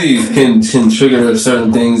fire. Can trigger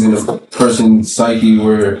certain things in a person's psyche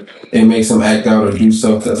where it makes them act out or do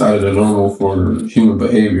stuff that's out of the normal for human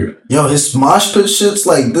behavior. Yo, his mosh pit shit's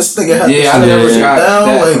like, this nigga had I never got down,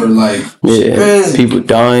 that like people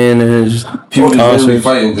dying and just people just really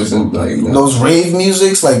fighting, just like those rave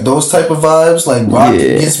musics, like those type of vibes, like rock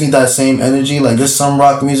gives me that same energy. Like there's some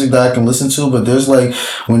rock music that I can listen to, but there's like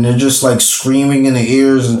when they're just like screaming in the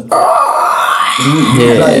ears and I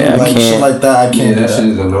can't. Shit like that. I can't. That shit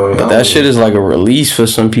is annoying. But that shit is like a release for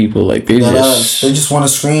some people. Like they just want to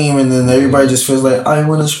scream, and then everybody just feels like I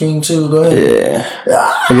want to scream too. Go ahead.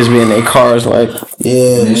 Yeah. Niggas be in their cars like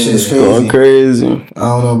this shit is crazy. Going crazy. I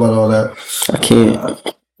don't know about all that. I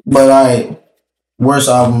can't. But worst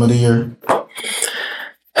album of the year.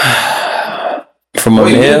 From a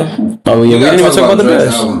male? Oh yeah, we didn't even talk about the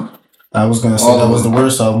best. I was gonna say that was the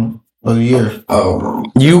worst album of the year. Oh,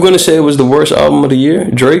 you gonna say it was the worst album of the year?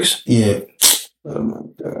 Drake's? Yeah. Oh my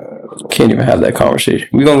god. Can't even have that conversation.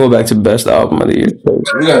 We're gonna go back to best album of the year.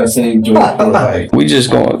 We gotta say Drake. Like, we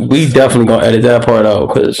definitely gonna edit that part out,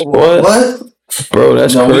 because what? Bro,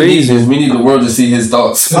 that's crazy. We need the world to see his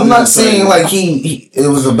thoughts. I'm not saying like it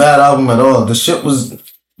was a bad album at all. The shit was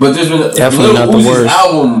But there's been definitely not the worst.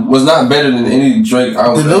 Album was not better than any Drake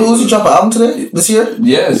album. Did Lil Uzi drop an album this year?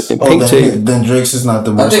 Yes. Then Drake's is not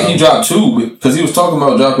the worst. I think he dropped 2 because he was talking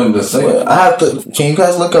about dropping the same. I have to. Can you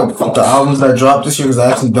guys look up the albums that dropped this year? Because I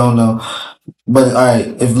actually don't know. But all right,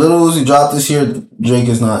 if Lil Uzi dropped this year, Drake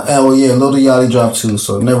is not. Oh yeah, Lil Yachty dropped 2,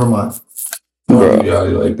 so never mind. Lil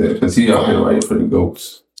Yachty like that because he out here writing for the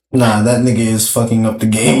goats. Nah, that nigga is fucking up the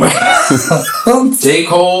game. J.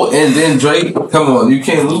 Cole and then Drake. Come on, you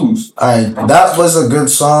can't lose. Alright, that was a good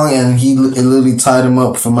song, and it literally tied him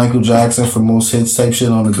up for Michael Jackson for most hits type shit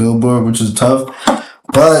on the Billboard, which is tough.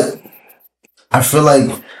 But I feel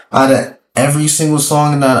like out of every single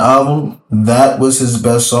song in that album, that was his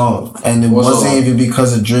best song. And it wasn't even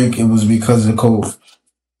because of Drake, it was because of Cole.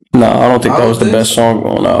 No, I don't think that was the best song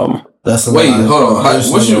on the album. That's a Wait, hold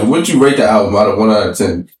on. What'd you rate the album out of 1 out of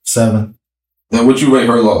 10? 7. And what'd you rate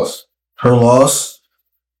Her Loss? Her Loss?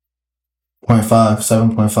 0.5,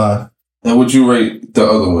 7.5. And what'd you rate the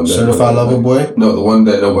other one? Certified Lover Boy? No, the one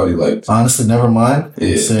that nobody liked. Honestly, never mind.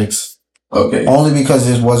 Yeah. 6. Okay. Only because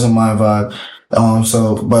it wasn't my vibe.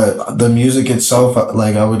 But the music itself,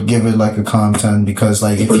 like, I would give it like a calm 10 because,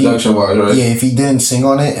 like, production wise, right? Yeah, if he didn't sing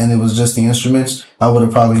on it and it was just the instruments, I would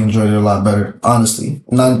have probably enjoyed it a lot better. Honestly,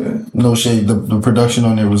 no shade. The production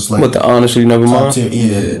on it was like. What the honestly never mind?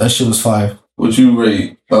 Yeah, that shit was fire. Would you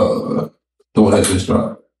rate the one that just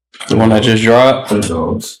dropped? The one that just dropped. For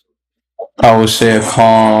dogs. I would say a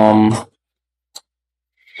calm.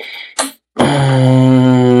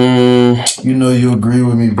 You know you agree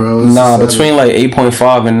with me, bro. Nah, between like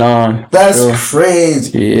 8.5 and 9. That's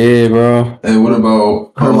crazy. Yeah, bro. And what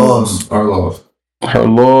about Her Loss? Her Loss. Her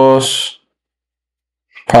Loss.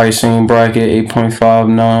 Probably same bracket 8.5,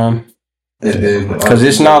 9. Because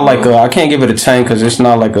it's not like I can't give it a 10 because it's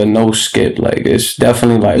not like a no skip. Like it's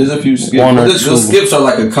definitely like there's a few skips. 1 or 2. The skips are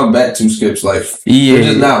like a comeback to skips. Like they're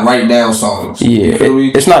just not right now songs. Yeah,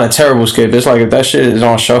 it's not a terrible skip. It's like if that shit is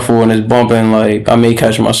on shuffle and it's bumping, like I may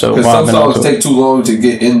catch myself. Because some songs take too long to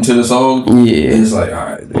get into the song. Yeah, it's like all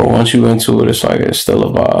right. But once you into it, it's like it's still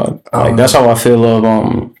a vibe. Like that's how I feel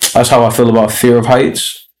That's how I feel about Fear of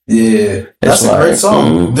Heights. Yeah, that's a great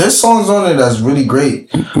song. There's songs on it that's really great,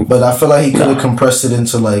 but I feel like he could have compressed it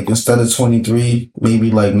into like instead of 23,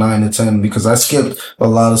 maybe like 9 to 10 because I skipped a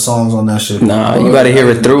lot of songs on that shit. Nah, you gotta hear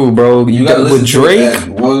it through, bro. You got with Drake.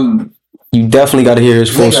 You definitely gotta hear his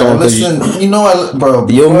full song.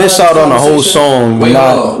 You'll miss out on the whole song. Wait,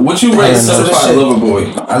 what you rate Certified Lover Boy?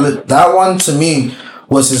 That one to me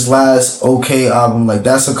was his last okay album. Like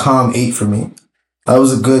that's a calm 8 for me. That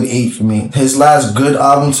was a good 8 for me. His last good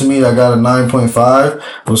album to me that got a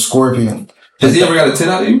 9.5 was Scorpion. Has he ever got a 10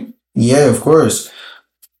 out of you? Yeah, of course.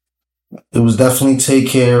 It was definitely Take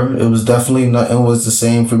Care. It was definitely Nothing Was the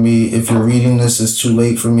Same for me. If you're reading this, it's too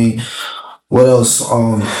late for me. What else?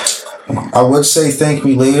 I would say Thank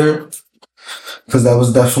Me Later. Because that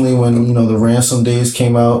was definitely when, the Ransom days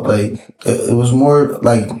came out. Like, it was more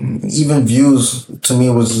like, even Views to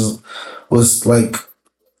me was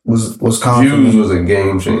confident. Views was a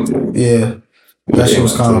game changer. Yeah. That shit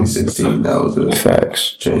was calm. 2016, that was a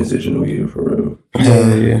facts transitional year for real.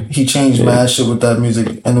 Yeah. He changed mad shit with that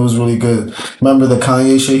music and it was really good. Remember the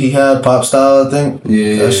Kanye shit he had, Pop Style, I think?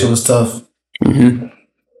 Yeah. That shit was tough. Mm-hmm.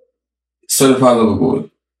 Certified Lover Boy.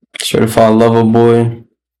 Certified Lover Boy.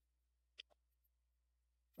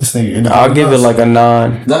 This nigga, I'll give it like a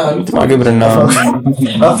 9. I'll give it a 9.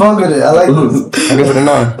 I fuck with it. I like this. I'll give it a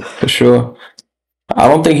 9 for sure. I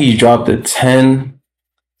don't think he's dropped a 10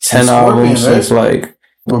 album since like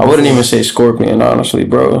I wouldn't even say Scorpion, honestly,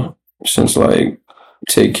 bro. Since like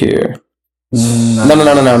Take Care.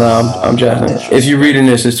 No. I'm joking. If you're reading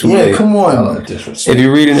this, it's too late. Yeah, come on. If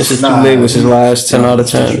you're reading this, it's too late. It was his last 10 out of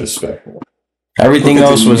 10. Everything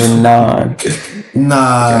else was a 9.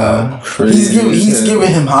 Nah, he's giving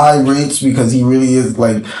him high rates because he really is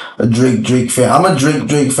like a Drake fan. I'm a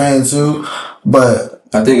Drake fan too, but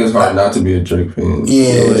I think it's hard not to be a Drake fan.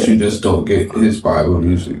 Yeah, unless you just don't get his vibe of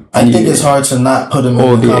music. I think it's hard to not put him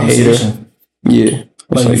in the conversation. Yeah.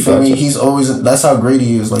 Like you feel me? He's always that's how great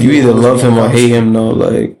he is. Like you either love him or hate him, though.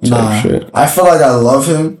 Like shit. I feel like I love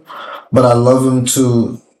him, but I love him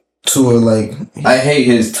to a like. I hate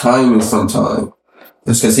his timing sometimes.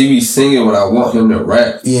 It's because he be singing when I want him to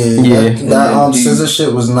rap. Yeah. That Scissor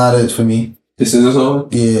shit was not it for me. The Scissor song?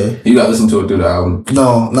 Yeah. You gotta listen to it through the album.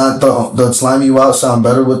 No, not the Slime You Out sound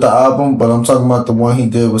better with the album, but I'm talking about the one he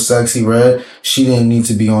did with Sexy Red. She didn't need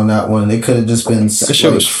to be on that one. They could have just been. That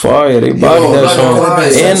shit was fire. They bodied that song.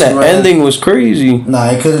 And the ending was crazy. Nah,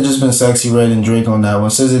 it could have just been Sexy Red and Drake on that one.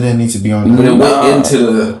 SZA didn't need to be on that. But it went into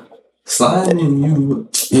the Sliding you.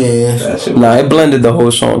 Yeah. Nah, it blended the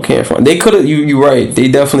whole song. Can't front. They could have. You right.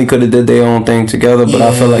 They definitely could have did their own thing together. But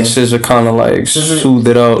I feel like SZA kind of like soothed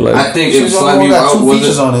it out. Like I think if Slime You Out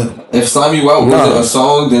wasn't a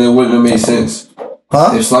song, then it wouldn't have made sense.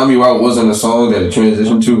 Huh? If Slime You Out wasn't a song that it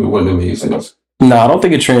transitioned to, it wouldn't have made sense. Nah, I don't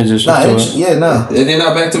think it transitioned to it. Yeah, nah. They're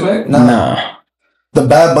not back to back? Nah. The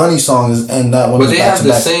Bad Bunny song is and that one. But they have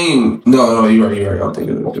the same. No, you're right. I'm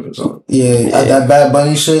thinking of a different song. Yeah, that Bad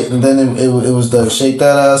Bunny shit, and then it was the Shake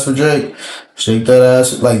That Ass for Drake. Shake That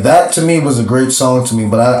Ass. Like, that to me was a great song to me,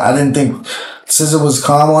 but I didn't think SZA was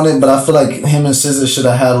calm on it, but I feel like him and SZA should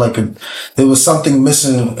have had there was something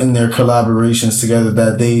missing in their collaborations together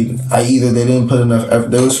that they didn't put enough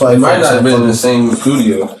effort. There was probably might not have been in the same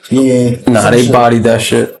studio. Yeah. Nah, they bodied that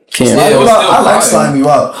shit. I like Slime You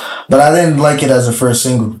Out, but I didn't like it as a first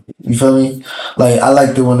single. You feel me? Like, I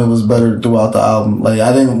liked it when it was better throughout the album. Like,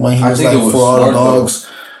 I didn't when he was like For All the Dogs.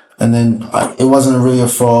 And then it wasn't really a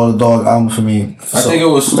For All the Dog album for me. I think it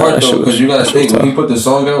was smart though, because you gotta think when he put the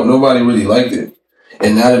song out, nobody really liked it,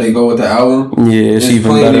 and now that they go with the album, it's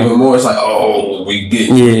even better. Even more. It's like, oh, we get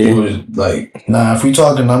it. Like, nah, if we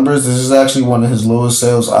talking numbers, this is actually one of his lowest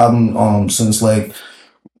sales album since like.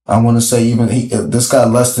 I want to say even this got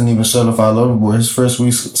less than even Certified Lover Boy. His first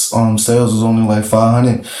week's sales was only like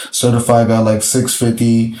 500. Certified got like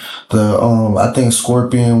 650. I think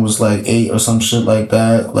Scorpion was like 8 or some shit like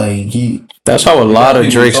that. Like that's how a lot of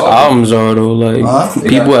Drake's albums are though. Like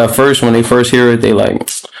people at first when they first hear it, they like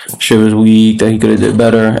shit was weak, that he could have did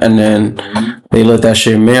better, and then they let that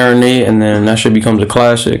shit marinate, and then that shit becomes a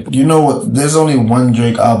classic. You know what? There's only one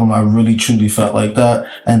Drake album I really truly felt like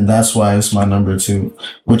that, and that's why it's my number 2,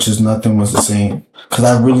 which is Nothing Was the Same. Cause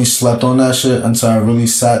I really slept on that shit until I really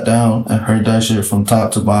sat down and heard that shit from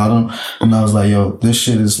top to bottom, and I was like, yo, this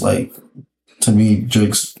shit is like, to me,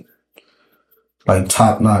 Drake's like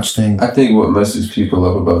top notch thing. I think what messes people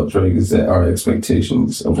up about Drake is that our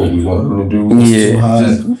expectations of what we want him to do is too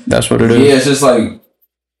high. That's what it is. Yeah, it's just like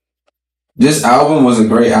this album was a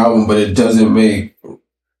great album, but it doesn't make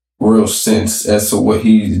real sense as to what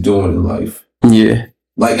he's doing in life. Yeah.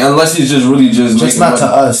 Like, unless he's just really just not to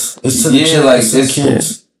us. It's to the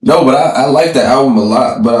kids. No, but I like that album a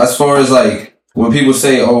lot. But as far as like when people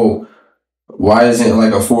say, "Oh, why isn't it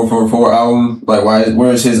like a 444 album? Like,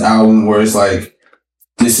 where's his album where it's like,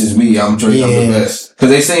 this is me, I'm Drake, I'm the best."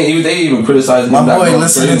 Because they even criticized him. My boy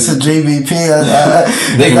listening to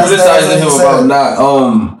JVP. They criticizing him about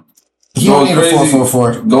not he don't need a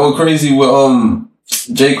 444. Going crazy with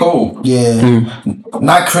J. Cole. Yeah.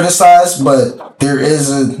 Not criticized, but there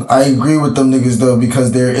is I agree with them niggas though,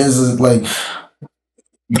 because there is like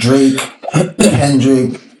Drake,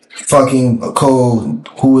 Kendrick, fucking Cole,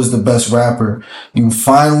 who is the best rapper. You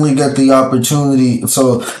finally get the opportunity.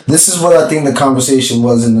 So this is what I think the conversation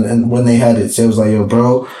was when they had it. So it was like, yo,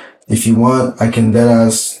 bro, if you want, I can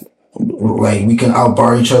deadass, like, we can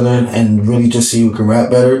outbar each other and really just see who can rap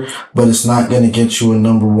better, but it's not gonna get you a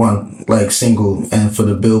number 1 like single and for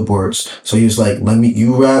the billboards. So he was like,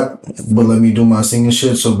 you rap, but let me do my singing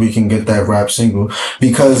shit so we can get that rap single,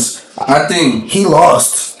 because I think he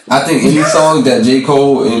lost. I think any song that J.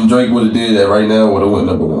 Cole and Drake would have did that right now would have went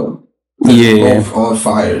number 1. Yeah. Both on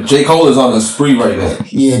fire. J. Cole is on a spree right now.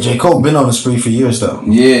 Yeah, J. Cole been on a spree for years though.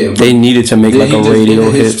 Yeah. They needed to make like a radio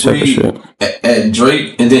hit type of shit. At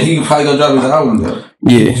Drake, and then he probably gonna drop his album now.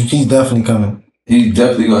 Yeah. He's definitely coming. He's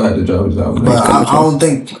definitely gonna have to drop his album. But I don't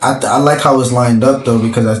think I like how it's lined up though,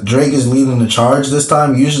 because Drake is leading the charge this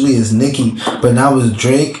time. Usually it's Nicki, but now it's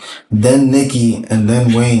Drake, then Nicki, and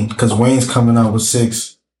then Wayne, because Wayne's coming out with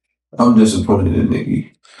 6. I'm disappointed in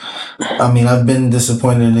Nicki. I mean, I've been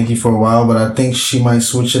disappointed in Nicki for a while, but I think she might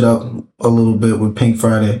switch it up a little bit with Pink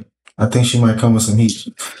Friday. I think she might come with some heat.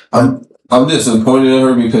 I'm disappointed in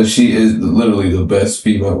her because she is literally the best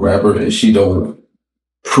female rapper, and she don't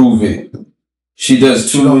prove it. She does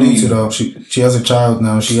too many. She don't need to though. She has a child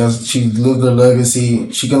now. She lived her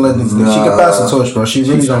legacy. She can let she can pass the torch, bro. She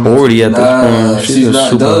really don't. 40 at this point. She's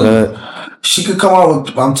not done. She could come out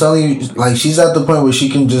with, I'm telling you, like, she's at the point where she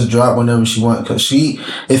can just drop whenever she wants. Cause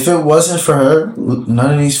if it wasn't for her,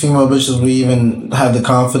 none of these female bitches would even have the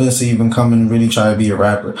confidence to even come and really try to be a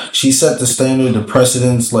rapper. She set the standard, the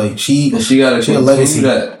precedence, like she gotta continue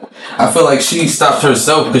that. I feel like she stopped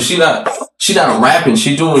herself because she not rapping.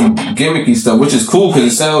 She doing gimmicky stuff, which is cool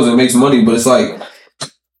because it sells and makes money. But it's like,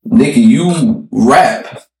 Nicki, you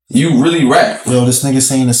rap. You really rap. Yo, this nigga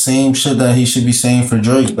saying the same shit that he should be saying for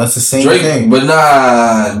Drake. That's the same thing. But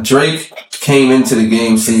nah, Drake came into the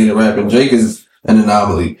game singing and rapping. Drake is an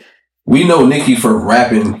anomaly. We know Nicki for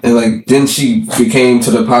rapping, and like then she became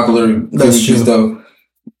to the popular That's true. stuff.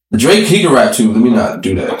 Drake, he can rap too. Let me not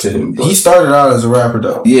do that to him. He started out as a rapper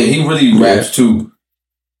though. Yeah, he really raps too.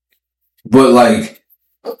 But like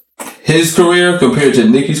his career compared to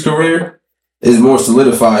Nicki's career is more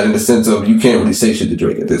solidified in the sense of you can't really say shit to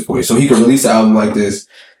Drake at this point. So he can release an album like this.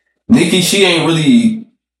 Nicki, she ain't really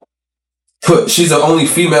she's the only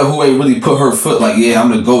female who ain't really put her foot like, yeah, I'm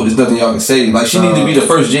the GOAT. There's nothing y'all can say. Like, she needs to be the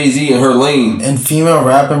first Jay-Z in her lane. And female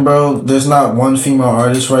rapping, bro, there's not one female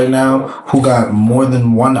artist right now who got more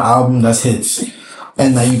than one album that's hits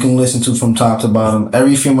and that you can listen to from top to bottom.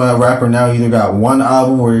 Every female rapper now either got one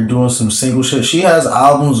album where you're doing some single shit. She has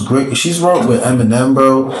albums great. She's wrote with Eminem,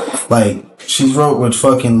 bro. Like, she's wrote with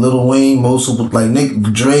fucking Lil Wayne, multiple, like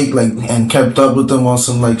Drake, like, and kept up with them on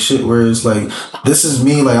some like shit where it's like, this is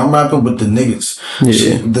me, like, I'm rapping with the niggas.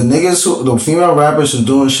 Yeah. The niggas the female rappers who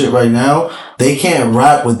doing shit right now, they can't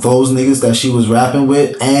rap with those niggas that she was rapping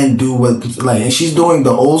with and do what, like, and she's doing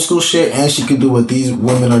the old school shit and she can do what these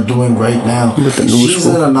women are doing right now. She's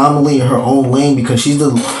an anomaly in her own lane because she's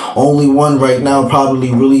the only one right now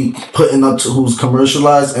probably really putting up to who's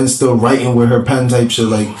commercialized and still writing with her pen type shit.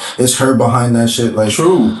 Like, it's her behind that shit. Like,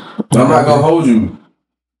 true. But I'm not gonna hold you.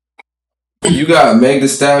 You got Meg Thee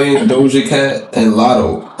Stallion, Doja Cat, and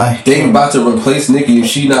Lotto. They about to replace Nicki if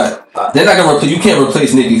she not. They're not gonna replace. You can't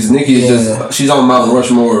replace Nicki because Nicki is just. She's on Mount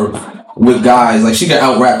Rushmore with guys. Like, she can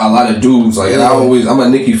out rap a lot of dudes. Like, and I'm a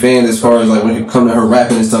Nicki fan as far as like when it come to her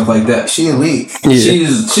rapping and stuff like that. She elite. Yeah.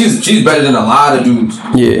 She's better than a lot of dudes.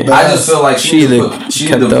 Yeah, I just feel like she need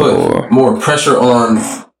to put more pressure on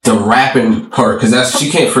the rapping part because she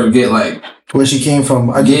can't forget like. Where she came from.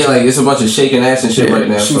 Like, it's a bunch of shaking ass and shit right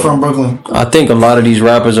now. She's from Brooklyn. I think a lot of these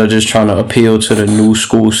rappers are just trying to appeal to the new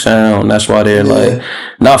school sound. That's why they're like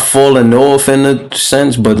not falling off in a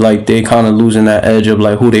sense, but like they kind of losing that edge of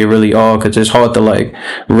like who they really are, because it's hard to like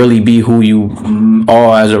really be who you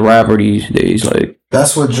are as a rapper these days. Like,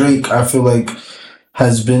 that's what Drake, I feel like,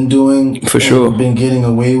 has been doing. For sure. Been getting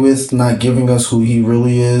away with not giving us who he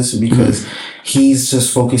really is because he's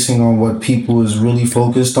just focusing on what people is really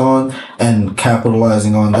focused on and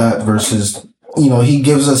capitalizing on that versus, you know, he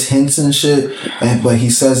gives us hints and shit, but he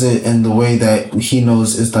says it in the way that he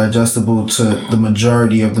knows is digestible to the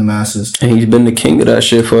majority of the masses. And he's been the king of that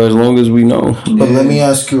shit for as long as we know. But let me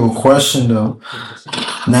ask you a question though.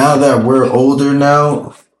 Now that we're older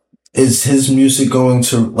now, is his music going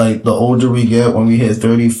to, like, the older we get, when we hit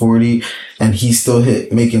 30, 40, and he's still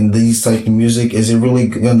making these type of music, is it really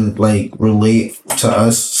gonna, like, relate to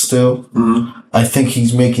us still? I think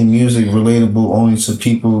he's making music relatable only to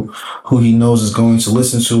people who he knows is going to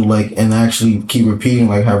listen to, like, and actually keep repeating,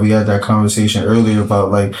 like how we had that conversation earlier about,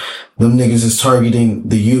 like, them niggas is targeting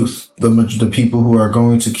the youth, the people who are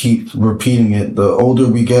going to keep repeating it. The older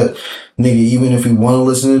we get, nigga, even if we want to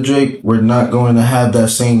listen to Drake, we're not going to have that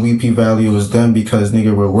same repeat value as them because,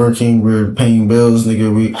 nigga, we're working, we're paying bills,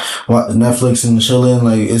 nigga, we watch Netflix and chilling.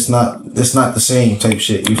 Like, it's not the same type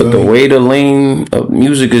shit. You but the way the lane of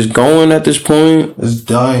music is going at this point, it's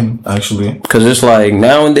dying, actually. Because it's like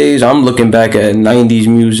nowadays, I'm looking back at 90s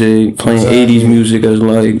music, playing 80s music as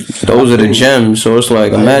like, those are the gems. So it's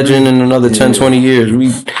like, imagine in another 10, 20 years,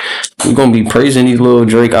 we're going to be praising these little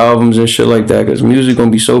Drake albums and shit like that because music going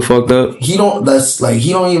to be so fucked up. He don't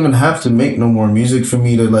even have to make no more music for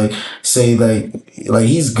me to like say like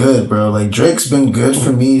he's good, bro. Like, Drake's been good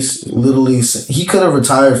for me literally. He could have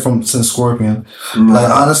retired since Scorpion.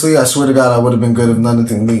 Like, honestly, I swear to God, I would have been good if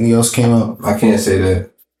nothing else came up. I can't say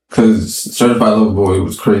that because Certified Lover Boy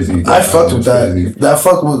was crazy. I fucked with that. Crazy.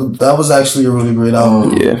 That was actually a really great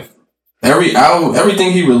album. Yeah. Every album,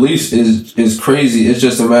 everything he released is crazy. It's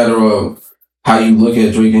just a matter of how you look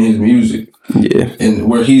at Drake and his music. Yeah. And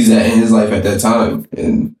where he's at in his life at that time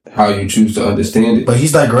and how you choose to understand it. But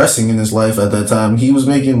he's digressing in his life at that time. He was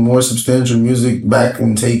making more substantial music back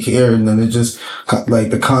in Take Care, and then it just, like,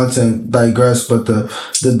 the content digressed, but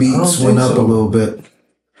the beats went up a little bit.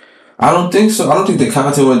 I don't think so. I don't think the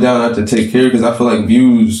content went down after Take Care because I feel like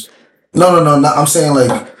views... No. I'm saying,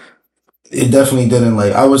 like, it definitely didn't.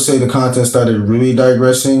 Like, I would say the content started really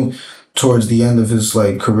digressing towards the end of his,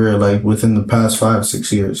 like, career, like, within the past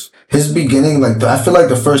 5-6 years. His beginning, like, I feel like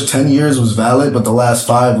the first 10 years was valid, but the last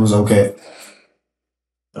 5 was okay.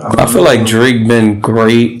 I feel like Drake been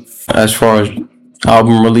great as far as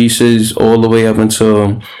album releases all the way up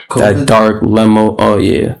until that dark limo. Oh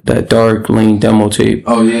yeah, that dark lean demo tape.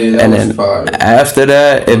 Oh yeah, that and was then fire. After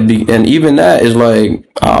that, and even that is like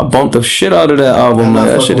I bumped the shit out of that album. Like,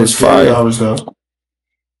 that shit is fire.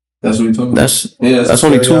 That's what we talking about. That's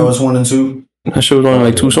only 2 hours 1 and 2. That shit was only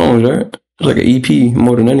like 2 songs, right? It was like an EP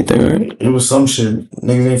more than anything, right? It was some shit.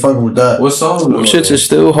 Niggas ain't fucking with that. What song? Them shits is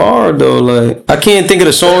still hard though. Like I can't think of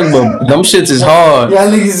the songs, but them shits is hard. Yeah,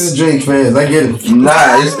 niggas is Drake fans. I get it.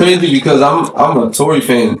 Nah, it's crazy because I'm a Tory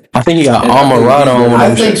fan. I think he got Amarada on.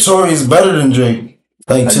 I think Tory is better than Drake.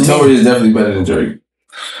 Like to Tory me, is definitely better than Drake.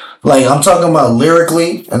 like I'm talking about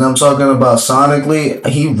lyrically and I'm talking about sonically.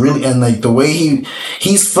 He really and like the way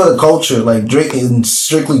he's for the culture. Like Drake is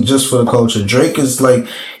strictly just for the culture. Drake is like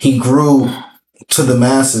he grew to the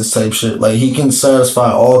masses type shit. Like he can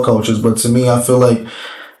satisfy all cultures. But to me, I feel like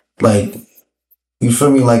you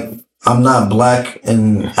feel me? Like I'm not black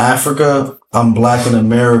in Africa. I'm black in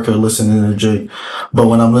America listening to Drake. But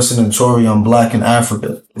when I'm listening to Tory, I'm black in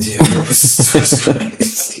Africa. Yeah.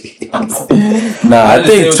 Nah, I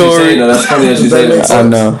think Tory. That's funny that you say that. I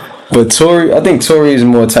know. But Tory, I think Tory is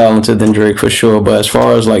more talented than Drake for sure. But as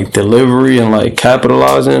far as like delivery and like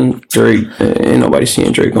capitalizing, Drake, ain't nobody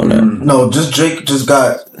seeing Drake on that. No, just Drake just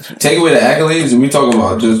got... Take away the accolades and we talking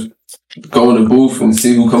about just go in the booth and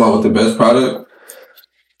see who come out with the best product.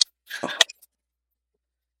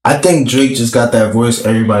 I think Drake just got that voice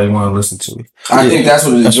everybody want to listen to. I think that's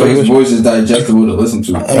what it is. Drake's voice is digestible to listen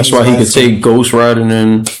to. That's why he could take Ghost Riding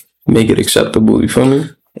and make it acceptable. You feel me?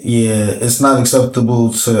 Yeah, it's not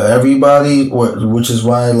acceptable to everybody, which is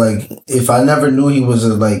why, like, if I never knew he was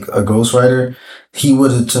a ghostwriter, he would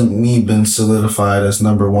have to me been solidified as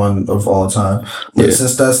 #1 of all time. But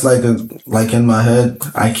since that's like in my head,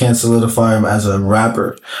 I can't solidify him as a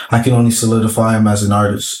rapper. I can only solidify him as an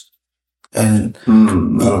artist. And I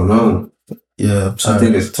don't know. Yeah, I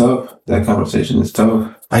think it's tough. That conversation is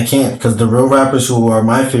tough. I can't because the real rappers who are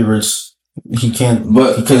my favorites, he can't.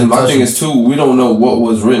 But because my thing is too, we don't know what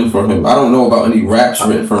was written for him. I don't know about any raps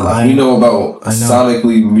written for him. We know about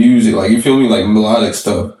sonically music, like you feel me, like melodic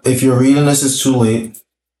stuff. If you're reading this, it's too late,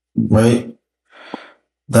 right?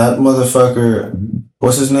 That motherfucker,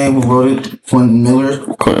 what's his name? Who wrote it? Quentin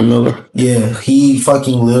Miller. Yeah, he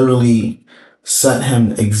fucking literally sent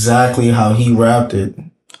him exactly how he rapped it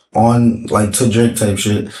on like to Drake type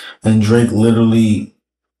shit, and Drake literally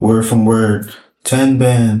word from word 10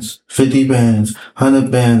 bands, 50 bands,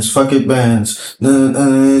 100 bands, fuck it bands,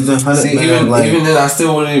 100 See, bands. Even then I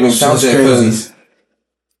still wouldn't even count that because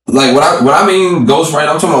like what I mean ghostwriter,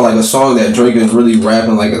 I'm talking about like a song that Drake is really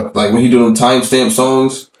rapping like when he do them timestamp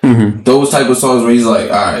songs, those type of songs where he's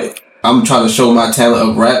like, all right, I'm trying to show my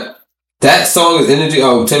talent of rap. That song is energy.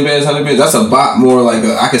 10 bands, 100 bands. That's a bot more like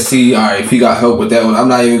I can see. All right, if he got help with that one, I'm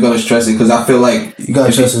not even gonna stress it because I feel like you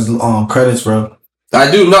gotta stress his credits, bro.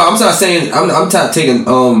 I do. No, I'm not saying. I'm not taking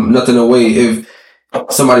nothing away if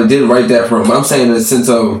somebody did write that for him. But I'm saying in the sense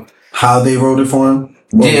of how they wrote it for him.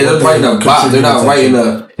 Yeah, they're writing a bot. They're not writing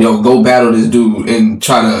go battle this dude and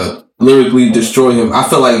try to lyrically destroy him. I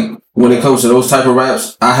feel like when it comes to those type of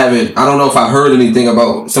raps, I don't know if I heard anything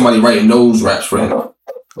about somebody writing those raps for him.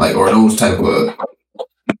 Like or those type of.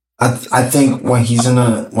 I think when he's in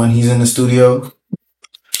the studio,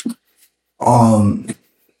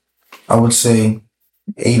 I would say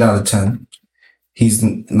 8 out of 10. He's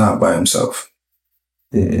not by himself.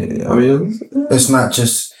 Yeah, I mean, it's not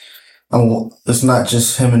just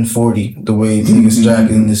him and 40. The way niggas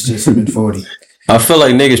jacking is just him and 40. I feel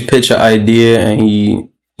like niggas pitch an idea and he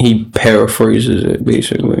paraphrases it,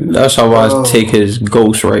 basically. That's how I take his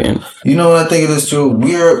ghostwriting. You know what I think it is too?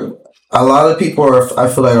 A lot of people I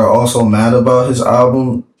feel like are also mad about his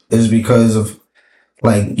album is because of,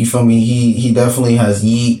 like, you feel me? He definitely has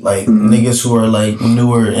yeet, like, niggas who are, like,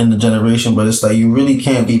 newer in the generation, but it's like, you really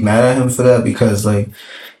can't be mad at him for that because, like,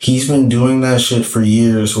 he's been doing that shit for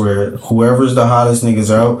years where whoever's the hottest niggas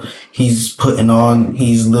out, he's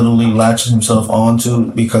literally latching himself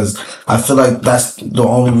onto because I feel like that's the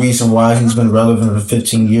only reason why he's been relevant for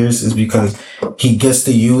 15 years is because he gets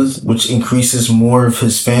the youth, which increases more of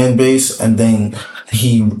his fan base, and then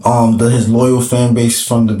his loyal fan base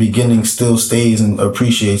from the beginning still stays and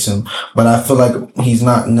appreciates him. But I feel like he's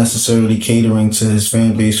not necessarily catering to his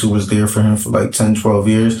fan base who was there for him for like 10, 12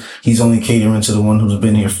 years. He's only catering to the one who's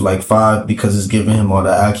been here for like 5 because it's giving him all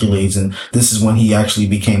the accolades. And this is when he actually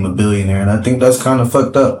became a billionaire. And I think that's kind of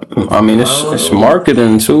fucked up. I mean, it's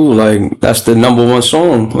marketing too. Like, that's the #1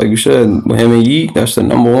 song. Like you said, with him and Yeet, that's the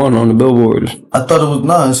 #1 on the billboards. I thought it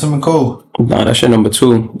was, it's him and Cole. Nah, that's your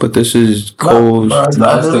 #2. But this is Cole's. I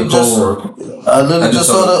literally just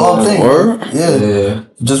saw the thing. Word? Yeah.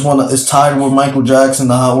 Just it's tied with Michael Jackson,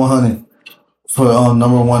 the Hot 100 for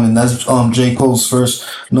 #1, and that's J. Cole's first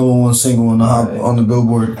 #1 single on the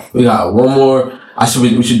Billboard. We got one more.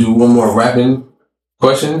 We should do one more rapping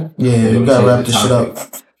question. Yeah, we gotta wrap this shit up.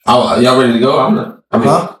 Y'all ready to go? I'm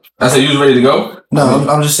not. I said you was ready to go. No,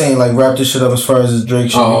 I'm just saying, like, wrap this shit up as far as this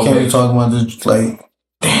Drake shit. You can't be talking about this, like...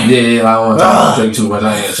 Yeah, I don't want to talk about Drake too much.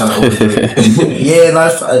 I ain't trying to Drake. Yeah, and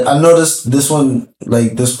I know this one,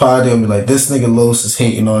 like, this pod, they'll be like, this nigga Los is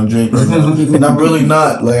hating on Drake right now. And I'm really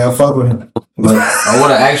not. Like, I fuck with him. Like, I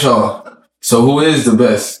want to ask y'all, so who is the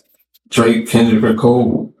best? Drake, Kendrick, or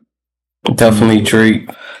Cole? Definitely Drake.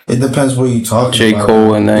 It depends what you talking J. about.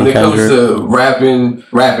 Cole and then Kendrick. When it comes to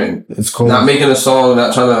rapping, it's Cole. Not making a song,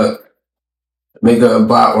 not trying to make a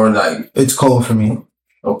bop or like. It's Cole for me.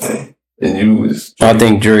 Okay. And you was Drake. I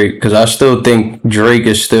think Drake, because I still think Drake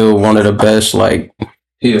is still one of the best, like,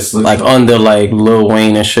 under like Lil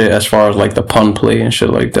Wayne and shit, as far as like the pun play and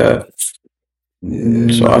shit like that.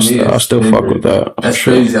 Yeah, so I still fuck with that. That's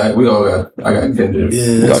crazy. I got Kendrick. Yeah,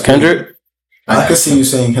 you got Kendrick? I can see you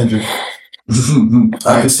saying Kendrick.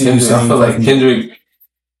 I can see you saying. I feel like Kendrick.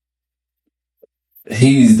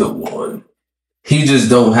 He's the one. He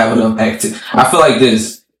just don't have enough acting. I feel like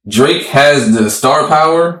this. Drake has the star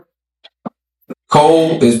power.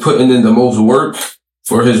 Cole is putting in the most work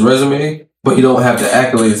for his resume, but he don't have the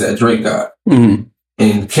accolades that Drake got. Mm-hmm.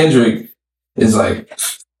 And Kendrick is like,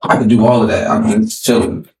 I can do all of that. I'm just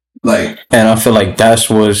chilling. Like, and I feel like that's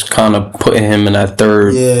what's kind of putting him in that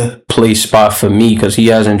third place spot for me, because he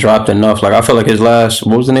hasn't dropped enough. Like, I feel like his last,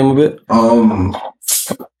 what was the name of it?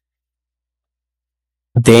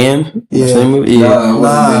 Damn? He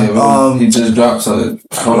just dropped something.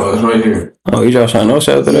 Hold on, it's right here. Oh, he dropped something else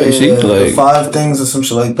after that. You see, like 5 things or some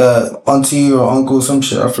shit like that. Auntie or uncle, some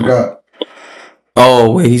shit. I forgot.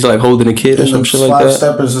 Oh, wait, he's like holding a kid or some shit like that? 5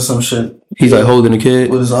 steppers or some shit. He's like holding a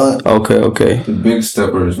kid? With his aunt. Okay. The big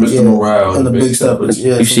steppers. Mr. Morale. And the big steppers.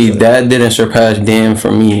 Yeah, you see, that didn't surpass Damn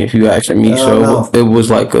for me, if you ask me. So it was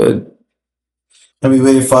like a... And we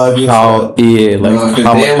waited 5 years. How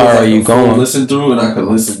are you going? Listen through, and I could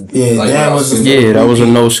listen. Yeah, like, that was a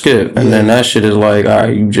no skip, and then that shit is like, all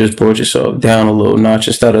right, you just brought yourself down a little notch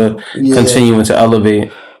instead of continuing to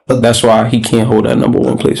elevate. But that's why he can't hold that number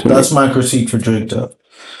 1 place. That's my critique for Drake, though.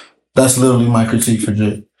 That's literally my critique for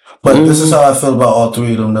Drake. But this is how I feel about all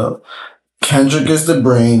 3 of them, though. Kendrick is the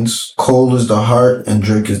brains, Cole is the heart, and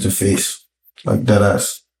Drake is the face. Like that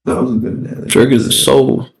ass. That was a good name. Drake is the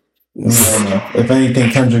soul. Yeah, if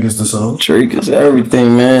anything, Kendrick is the soul. Drake is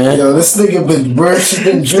everything, man. Yo, this nigga been worse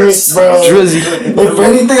than Drake, bro. Drizzy. If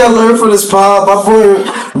anything I learned from this pod, my boy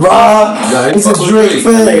Rahh, he's a Drake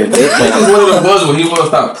fan. It's one of the ones when he want to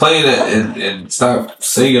stop playing it and stop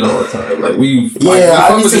singing all the time. Like we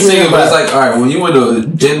fuck with the singing, but it's like, all right, when you in a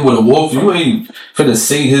den with a wolf, you ain't finna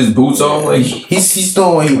sing his boots off. Like he's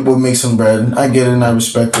doing what makes him bread. I get it and I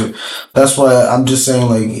respect it. That's why I'm just saying,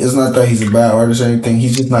 like, it's not that he's a bad artist or anything.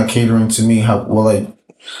 He's just not catering to me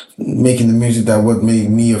making the music that would make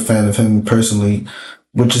me a fan of him personally,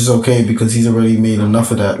 which is okay because he's already made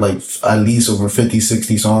enough of that. Like, at least over 50,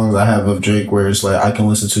 60 songs I have of Drake where it's like I can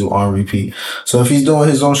listen to on repeat. So if he's doing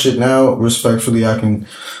his own shit now, respectfully,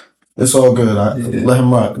 it's all good. Let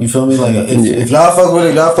him rock. You feel me? Like, if y'all fuck with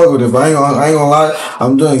it, y'all fuck with it. But I ain't gonna lie,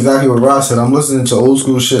 I'm doing exactly what Ross said. I'm listening to old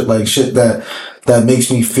school shit, like shit that makes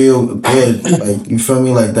me feel good. Like, you feel me?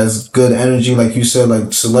 Like, that's good energy. Like you said,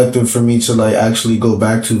 like selective for me to like actually go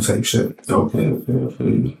back to type shit. Okay.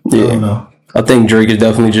 Yeah. I don't know. I think Drake is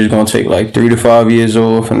definitely just gonna take like 3 to 5 years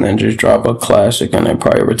off and then just drop a classic and then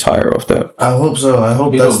probably retire off that. I hope so. I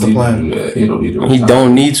hope that's the plan. He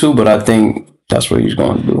don't need to, but I think that's what he's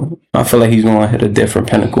gonna do. I feel like he's gonna hit a different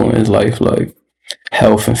pinnacle in his life. Like,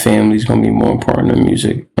 health and family is gonna be more important than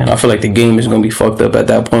music. And I feel like the game is gonna be fucked up at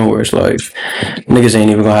that point where it's like niggas ain't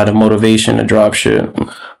even gonna have the motivation to drop shit.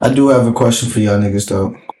 I do have a question for y'all niggas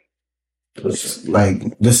though.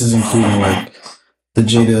 Like, this is including like the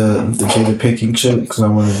Jada picking shit, because I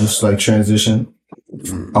want to just like transition.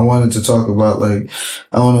 I wanted to talk about, like,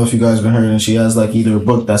 I don't know if you guys been hearing, she has like either a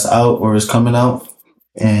book that's out or is coming out,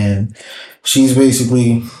 and she's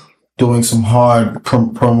basically doing some hard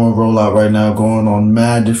promo rollout right now, going on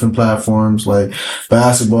mad different platforms, like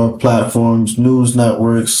basketball platforms, news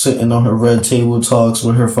networks, sitting on her red table talks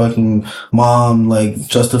with her fucking mom, like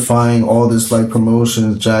justifying all this like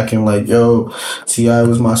promotions, jacking like, yo, T.I.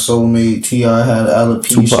 was my soulmate, T.I. had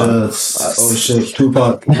alopecia, oh shit,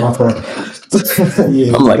 Tupac, my fault.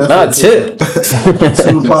 Yeah, I'm like, not tip.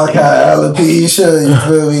 Tupac had alopecia, you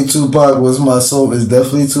feel me? Tupac was my soul. It's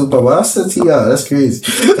definitely Tupac. But I said T.I. That's crazy.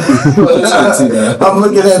 I'm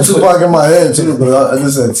looking at Tupac in my head too, but I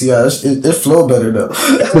just said T.I. It flow better though.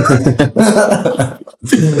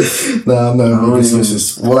 Nah, I'm not really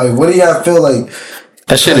serious. Like, what do y'all feel like?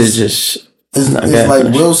 That shit is just. It's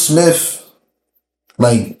like Will Smith.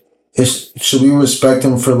 Like, should we respect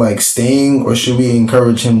him for like staying, or should we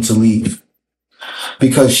encourage him to leave?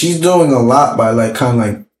 because she's doing a lot by like kind of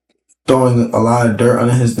like throwing a lot of dirt on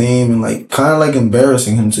his name and like kind of like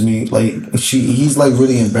embarrassing him to me. Like he's like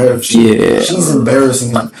really embarrassed. She's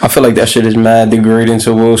embarrassing him. I feel like that shit is mad degrading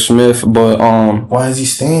to Will Smith, but why is he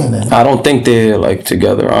staying there? I don't think they're like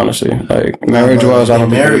together, honestly. Like marriage wise, I don't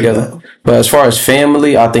think they're together. Though. But as far as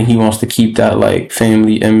family, I think he wants to keep that like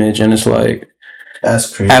family image, and it's like.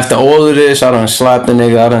 That's crazy. After all of this, I done slapped the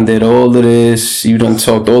nigga. I done did all of this. You done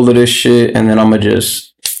talked all of this shit, and then I'ma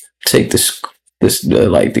just take this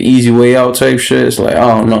like the easy way out type shit. It's like I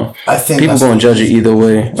don't know. I think people gonna judge it either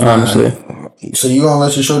way, honestly. So you gonna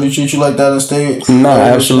let your shorty treat you like that and stay? No,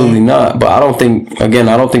 absolutely not. But I don't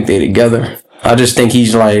think they together. I just think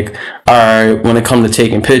he's like, all right, when it comes to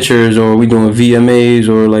taking pictures or we doing VMAs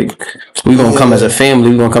or like we gonna come as a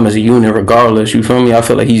family, we gonna come as a unit regardless. You feel me? I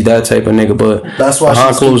feel like he's that type of nigga, but that's why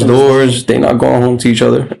behind closed doors, they not going home to each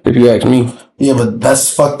other, if you ask me. Yeah, but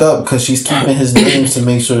that's fucked up because she's keeping his names to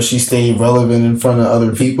make sure she stay relevant in front of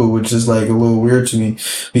other people, which is like a little weird to me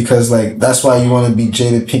because like that's why you want to be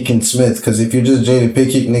Jada Pinkett Smith because if you're just Jada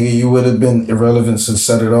Pinkett, nigga, you would have been irrelevant to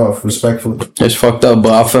set it off, respectfully. It's fucked up,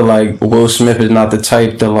 but I feel like Will Smith is not the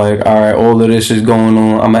type to like, all right, all of this is going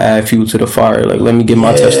on, I'm gonna add fuel to the fire. Like, let me get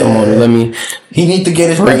my testimony. He need to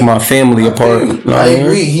get his break my family apart. I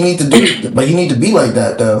agree. He need to do, but he need to be like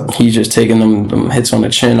that though. He's just taking them hits on the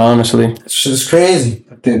chin, honestly. Shit's crazy.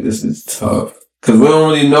 I think this is tough because we don't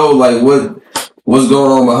really know like what's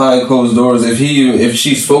going on behind closed doors. If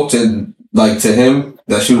she spoke to him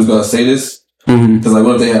that she was gonna say this, because like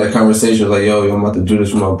what if they had a conversation like, yo, I'm about to do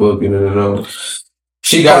this for my book,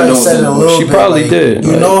 She got to said it a little She bit, probably like, did.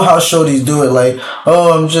 You know how shorties do it, like,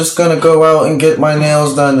 oh, I'm just gonna go out and get my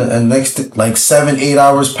nails done, and next like 7-8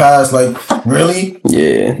 hours pass. Like, really?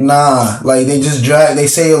 Yeah. Nah, like they just drag. They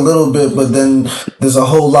say a little bit, but then there's a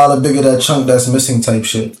whole lot of bigger that chunk that's missing type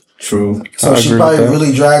shit. True. So she probably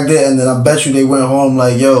really dragged it, and then I bet you they went home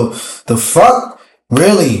like, yo, the fuck.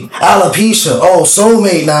 Really? Alopecia. Oh,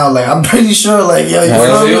 soulmate now. Like, I'm pretty sure, like, yo, you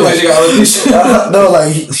know me? Like, no,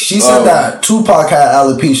 like, she said that Tupac had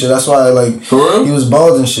alopecia. That's why, like, he was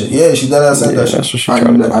bald and shit. Yeah, she said that that's shit. What she I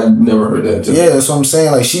never heard that, too. Yeah, that's what I'm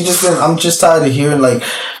saying. Like, I'm just tired of hearing, like,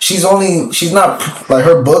 she's not, like,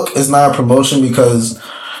 her book is not a promotion because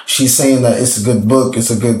she's saying that it's a good book, it's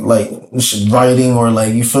a good, like, writing, or,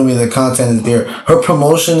 like, you feel me, the content is there. Her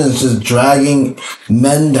promotion is just dragging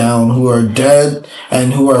men down who are dead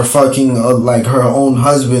and who are fucking, like, her own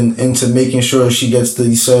husband into making sure she gets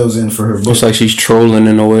these sales in for her book. It's like she's trolling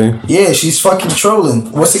in a way. Yeah, she's fucking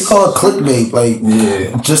trolling. What's it called? Clickbait. Like,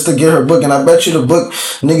 just to get her book. And I bet you the book,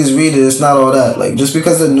 niggas read it, it's not all that. Like, just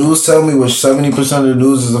because the news tell me, which 70% of the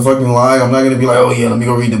news is a fucking lie, I'm not gonna be like, oh yeah, let me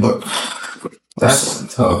go read the book.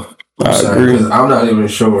 That's tough. I agree. I'm not even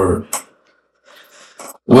sure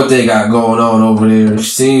what they got going on over there. It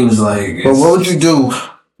seems like. But what would you do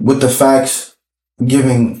with the facts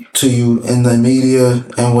given to you in the media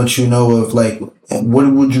and what you know of? Like,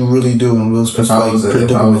 what would you really do in Will Smith's if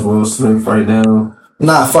I was Will Smith right now?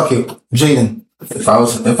 Nah, fuck it, Jaden. If I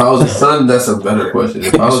was a son, that's a better question.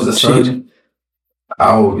 If I was a son,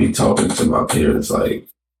 I would be talking to my parents, like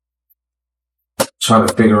trying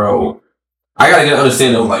to figure out. I gotta get an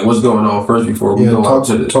understanding of like what's going on first before we go out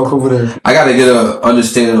to the talk over there. I gotta get an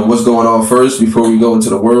understanding of what's going on first before we go into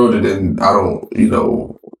the world, and then I don't,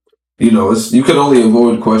 it's you can only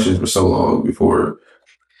avoid questions for so long before.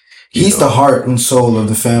 He's the heart and soul of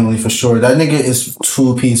the family for sure. That nigga is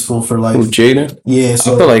too peaceful for life. With Jada? Yeah,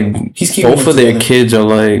 so I feel like he's both of their kids are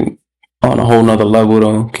like on a whole nother level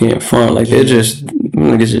though. Can't front. Like they're just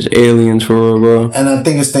niggas just aliens for real, bro. And I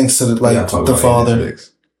think it's thanks to the father.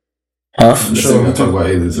 Huh? Sure, we talk about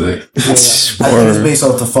aliens today. Yeah, I think it's based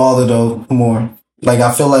off the father though more. Like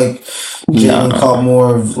I feel like Jaden caught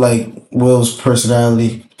more of like Will's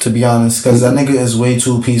personality, to be honest, because that nigga is way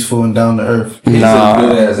too peaceful and down to earth. He's a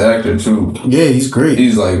good ass actor too. Yeah, he's great.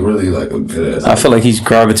 He's like really like a good ass. I feel like he's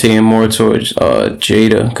gravitating more towards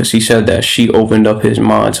Jada because he said that she opened up his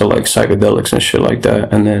mind to like psychedelics and shit like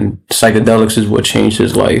that, and then psychedelics is what changed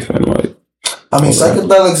his life and like. I mean,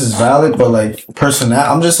 psychedelics is valid, but like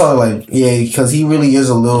I'm just sort of like because he really is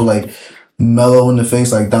a little like mellow in the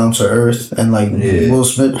face, like down to earth, and like Will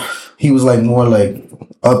Smith, he was like more like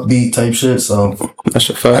upbeat type shit. So that's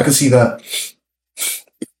a fact. I can see that.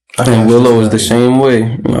 And Willow is the same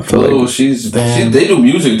way. I feel Willow, they do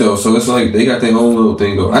music though, so it's like they got their own little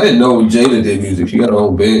thing going. I didn't know Jada did music. She got her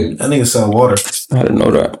own band. That nigga sell water. I didn't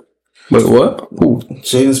know that. Wait, what? Who?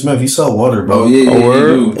 Jaden Smith, he sell water, bro. Oh, yeah,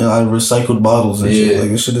 and recycled bottles and shit. Like,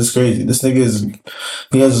 this shit is crazy. This nigga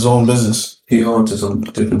he has his own business. He on to some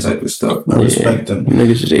different type of stuff. I respect them.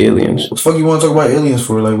 Niggas is aliens. What the fuck you want to talk about aliens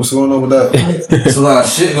for? Like, what's going on with that? There's a lot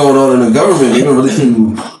of shit going on in the government. They've been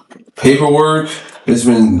releasing paperwork. There's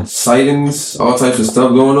been sightings, all types of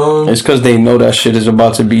stuff going on. It's because they know that shit is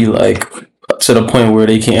about to be like to the point where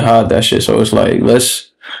they can't hide that shit. So it's like,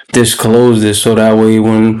 let's disclose this so that way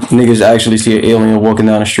when niggas actually see an alien walking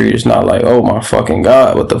down the street, it's not like, oh my fucking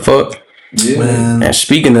God, what the fuck? Yeah. Man. And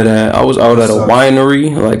speaking of that, I was out at a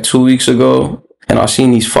winery like 2 weeks ago and I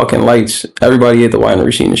seen these fucking lights. Everybody at the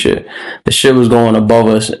winery seen the shit. The shit was going above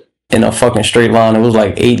us in a fucking straight line. It was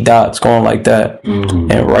like 8 dots going like that. Mm-hmm.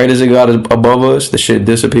 And right as it got above us, the shit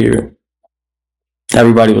disappeared.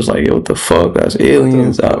 Everybody was like, yo, what the fuck? That's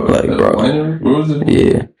aliens. I was like, bro. Winery? Where was it?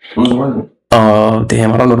 Yeah. Where was the winery?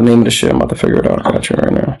 Damn, I don't know the name of the shit. I'm about to figure it out. I got you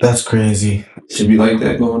right now. That's crazy. Should be like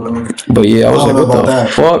that going on. But yeah, I was like, what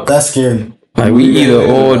the fuck? That's scary. Like, we either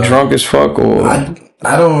all drunk as fuck or...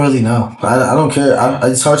 I don't really know. I don't care.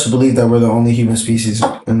 It's hard to believe that we're the only human species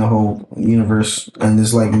in the whole universe. And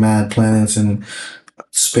there's like mad planets and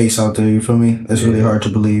space out there. You feel me? It's really hard to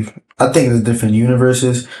believe. I think there's different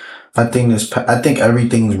universes. I think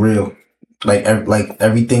everything's real. Like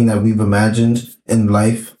everything that we've imagined in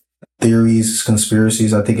life, theories,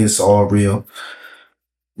 conspiracies, I think it's all real.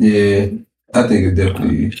 Yeah, I think it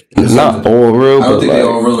definitely. It's not all real. I don't think they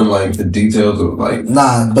all real in like the details of like.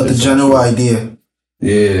 Nah, but the general idea.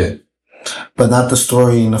 Yeah. But not the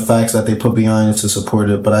story and the facts that they put behind it to support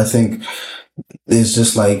it. But I think it's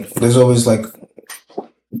just like there's always like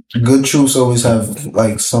good truths always have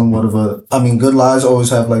like somewhat of a. I mean, good lies always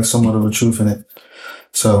have like somewhat of a truth in it.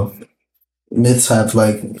 So. Myths have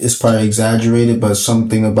like it's probably exaggerated, but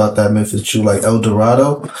something about that myth is true. Like El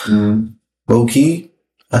Dorado, low key,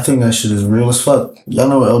 I think that shit is real as fuck. Y'all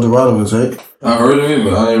know what El Dorado is, right? I heard of it,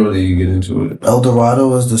 but I didn't really get into it. El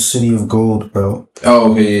Dorado is the city of gold, bro.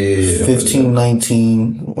 Oh, okay, yeah.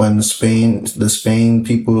 1519, when the Spain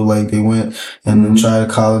people like they went and tried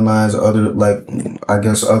to colonize other like I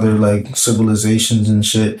guess other like civilizations and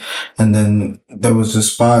shit, and then there was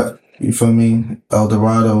this spot. You feel me? El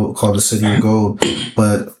Dorado, called the City of Gold,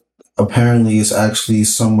 but apparently it's actually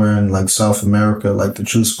somewhere in like South America, like the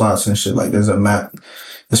true spots and shit. Like there's a map.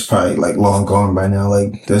 It's probably like long gone by now.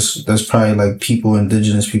 Like there's probably like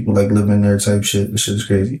indigenous people like living there type shit. This shit is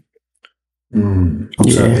crazy.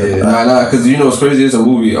 Yeah, because you know what's crazy? It's a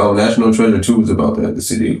movie. National Treasure 2 is about that, the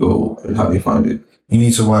City of Gold and how they find it. You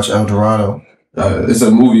need to watch El Dorado. It's a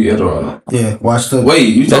movie, El Dorado. Yeah, watch the. Wait,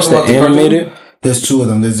 you talking about the animated? There's 2 of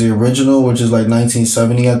them. There's the original, which is like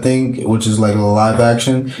 1970, I think, which is like a live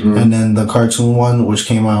action, and then the cartoon one, which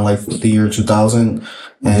came out like the year 2000.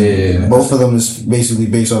 And both of them is basically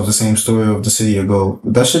based off the same story of the City of Gold.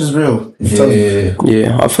 That shit is real.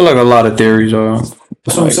 Yeah. I feel like a lot of theories are.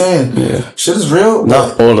 That's what I'm saying. Yeah. Shit is real.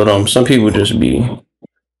 Not all of them. Some people just be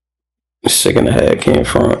sick in the head, can't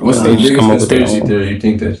front. What's the biggest conspiracy theory you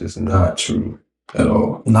think that's just not true at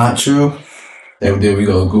all? Not true? And then we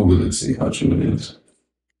go Google it and see how true it is.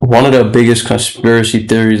 One of the biggest conspiracy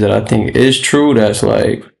theories that I think is true, that's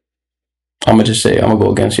like, I'm going to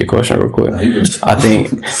go against your question real quick. I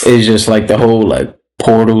think it's just like the whole like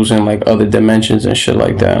portals and like other dimensions and shit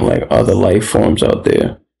like that and like other life forms out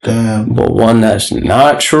there. Damn. But one that's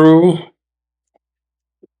not true,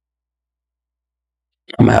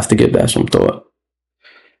 I'm going to have to give that some thought.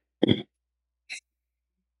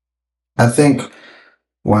 I think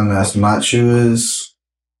one that's not true is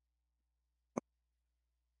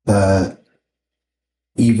that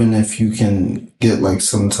even if you can get like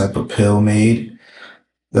some type of pill made,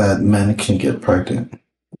 that men can get pregnant.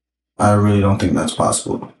 I really don't think that's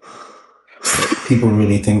possible. People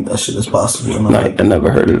really think that shit is possible. I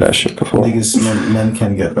never heard of that shit before. Men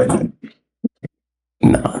can get pregnant.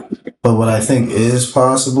 Nah. But what I think is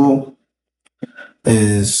possible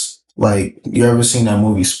is like, you ever seen that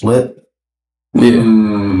movie Split? Yeah.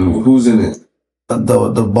 Who's in it?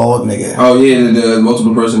 The bald nigga. Oh yeah, the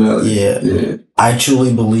multiple personality. Yeah. I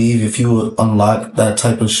truly believe if you unlock that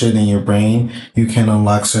type of shit in your brain, you can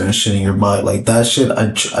unlock certain shit in your body. Like that shit,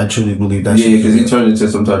 I truly believe that shit. Yeah, because he turned into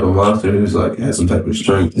some type of monster who's like has some type of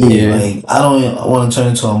strength. Yeah, like I don't want to turn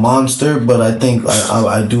into a monster, but I think like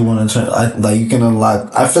I do want to turn. Like you can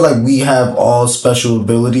unlock. I feel like we have all special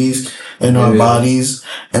abilities in our bodies,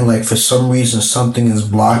 and like for some reason something is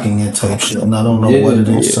blocking it type shit, and I don't know what it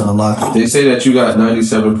is to unlock it. They say that you got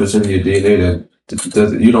 97% of your DNA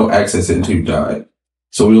that you don't access it until you die.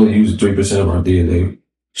 So we only use 3% of our DNA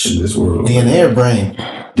in this world. DNA or brain?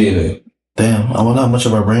 DNA. Damn, I wonder how much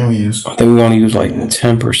of our brain we use. I think we only use like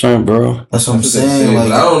 10%, bro. That's what I'm saying.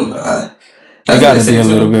 Like, gotta be a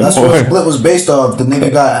little bit That's more. what Split was based off. The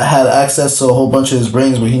nigga had access to a whole bunch of his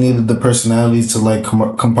brains, but he needed the personalities to like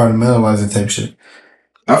compartmentalize it type shit.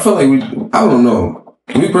 I feel like I don't know.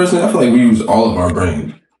 Me personally, I feel like we use all of our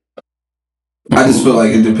brain. I just feel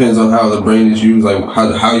like it depends on how the brain is used, like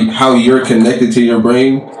how you're connected to your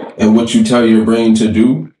brain and what you tell your brain to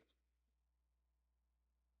do.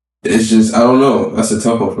 It's just, I don't know. That's a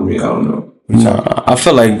tough one for me. I don't know. I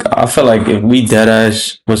feel like if we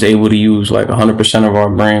deadass was able to use like 100% of our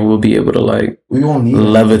brain, we'll be able to like we won't need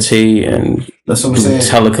levitate and that's what I'm saying.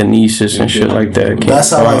 Telekinesis and shit like that.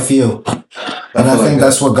 That's how I feel, and I think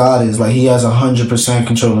that's what God is. Like he has 100%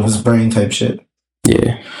 control of his brain type shit.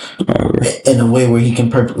 Yeah, in a way where he can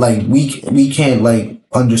like we can't like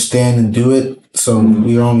understand and do it. So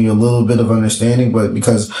we're only a little bit of understanding, but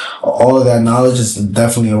because all of that knowledge is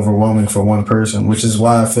definitely overwhelming for one person, which is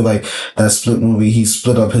why I feel like that Split movie, he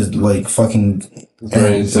split up his like fucking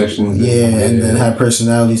brain sections. And then had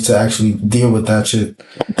personalities to actually deal with that shit.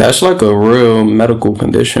 That's like a real medical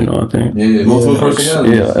condition, I think. Yeah, multiple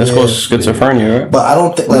personalities. Yeah, that's called schizophrenia, right? But I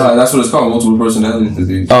don't think that's what it's called, multiple personality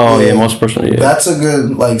disease. Oh yeah, multiple personality. Yeah. That's a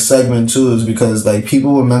good like segment too, is because like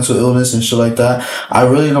people with mental illness and shit like that, I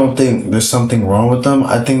really don't think there's something wrong with them.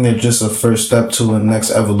 I think they're just a first step to a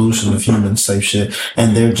next evolution of humans type shit,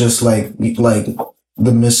 and they're just like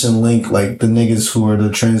the missing link, like the niggas who are the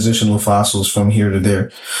transitional fossils from here to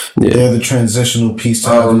there. Yeah. They're the transitional piece to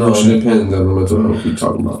evolution. It depends on what you're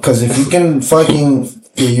talking about. Because if you can fucking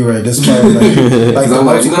you're right. This kind of like the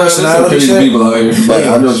multi-personality shit. People out here, but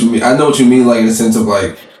I know what you mean. I know what you mean, like in the sense of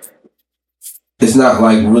like it's not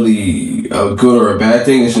like really a good or a bad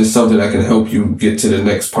thing. It's just something that can help you get to the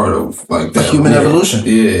next part of like that human evolution.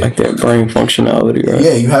 Yeah, like that brain functionality, right?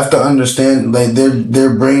 Yeah, you have to understand like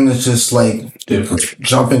their brain is just like different.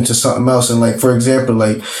 Jump into something else, and like for example,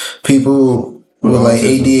 like people with like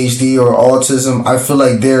ADHD or autism, I feel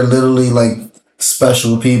like they're literally like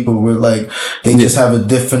special people where like they just have a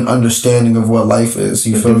different understanding of what life is.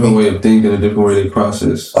 You feel me? A different way of thinking, a different way they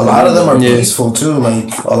process. A lot of them are peaceful too.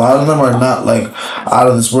 Like a lot of them are not like out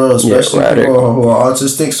of this world, especially people who are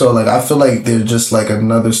autistic. So like I feel like they're just like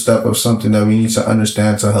another step of something that we need to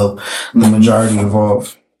understand to help the majority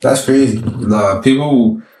evolve. That's crazy. Nah,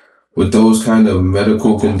 people with those kind of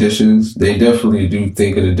medical conditions, they definitely do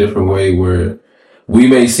think in a different way where we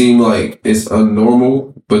may seem like it's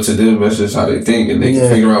unnormal, but to them, that's just how they think. And they can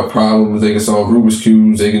figure out problems. They can solve Rubik's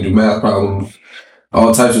Cubes. They can do math problems.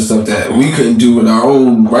 All types of stuff that we couldn't do in our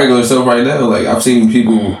own regular stuff right now. Like, I've seen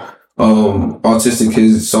people, autistic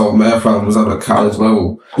kids solve math problems on a college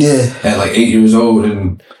level. Yeah. At like 8 years old.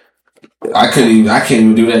 And I can't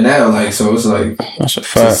even do that now. Like, so it's like, that's a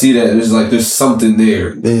fact. To see that, it's like, there's something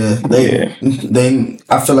there. Yeah.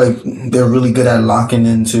 I feel like they're really good at locking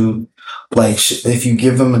into, like, if you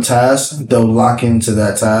give them a task, they'll lock into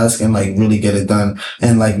that task and like really get it done.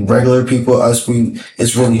 And like regular people,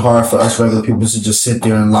 it's really hard for us regular people to just sit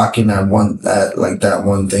there and lock in that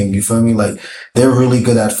one thing. You feel me? Like they're really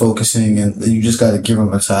good at focusing, and you just got to give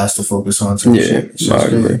them a task to focus on. I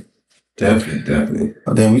agree. Definitely.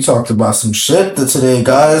 Then we talked about some shit today,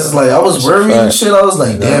 guys. Like I was worried and shit. I was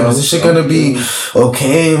like, damn, is this shit gonna be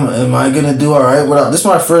okay? Am I gonna do all right without? This is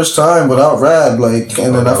my first time without Rad. Like,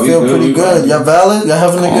 and then I feel pretty good. Y'all valid? Y'all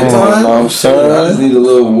having a good time? I'm sorry. I just need a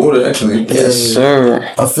little water, actually. Yes,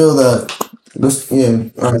 sir. I feel that.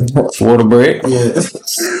 Water break. Yeah.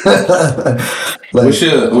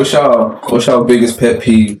 Like, what's y'all biggest pet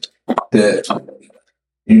peeve that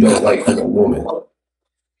you don't like from a woman?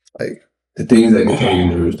 Like the things that get on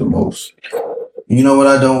your nerves the most. You know what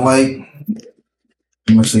I don't like?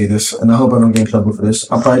 I'm gonna say this, and I hope I don't get in trouble for this.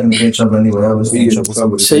 I'm probably gonna get in trouble anyway. I was in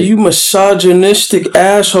trouble. Say you misogynistic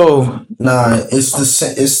asshole. Nah,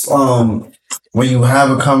 it's when you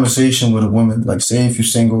have a conversation with a woman, like say if you're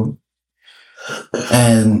single,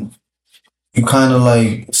 and you kind of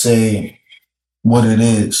like say what it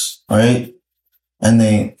is, right? And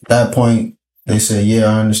at that point they say, "Yeah,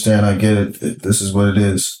 I understand. I get it. This is what it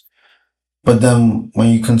is." But then when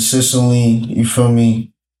you consistently, you feel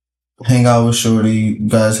me, hang out with shorty, you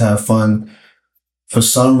guys have fun, for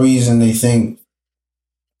some reason they think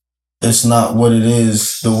it's not what it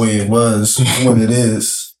is the way it was when it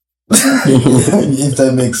is. If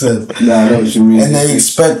that makes sense. Nah, I know what you mean. And they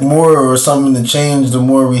expect more or something to change the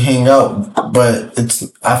more we hang out. But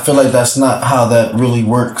I feel like that's not how that really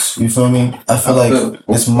works. You feel me? I feel like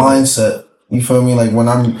it's mindset. You feel me? Like when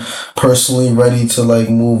I'm personally ready to like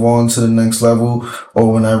move on to the next level,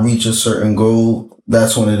 or when I reach a certain goal,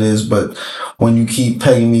 that's when it is. But when you keep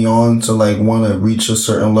pegging me on to like want to reach a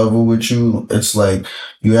certain level with you, it's like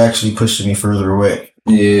you're actually pushing me further away.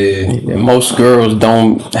 Yeah. Most girls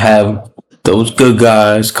don't have those good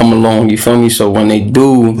guys come along, you feel me? So when they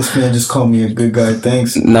do, this man just called me a good guy.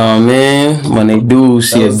 Thanks. Nah, man. When they do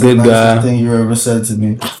see a good the guy, thing you ever said to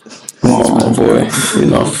me. Come on, my boy. You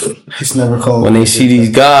know, he's never called. When they see these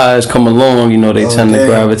guys come along, you know, they tend to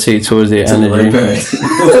gravitate towards their energy. Right back.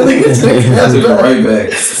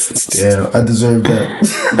 Yeah, I deserve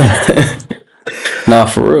that. Nah,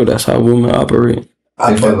 for real, that's how women operate.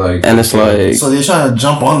 And it's like, so they're trying to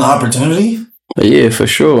jump on the opportunity. Yeah, for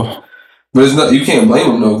sure. But it's not. You can't blame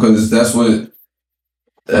them though, because that's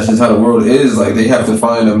just how the world is. Like they have to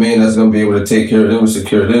find a man that's gonna be able to take care of them and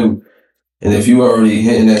secure them. And if you already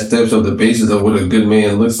hitting that steps of the basis of what a good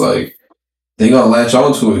man looks like, they gonna latch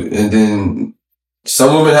onto it. And then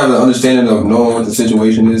some women have an understanding of knowing what the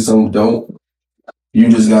situation is, some don't. You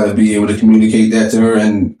just gotta be able to communicate that to her.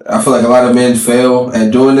 And I feel like a lot of men fail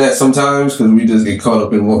at doing that sometimes because we just get caught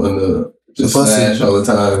up in wanting to just smash all the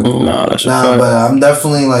time. But I'm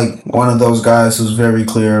definitely like one of those guys who's very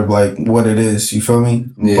clear of like what it is. You feel me?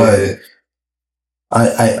 Yeah. But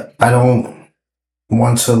I don't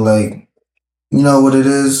want to like. You know what it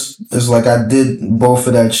is? It's like I did both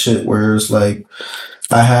of that shit where it's like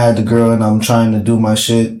I had the girl and I'm trying to do my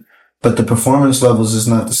shit, but the performance levels is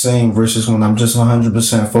not the same versus when I'm just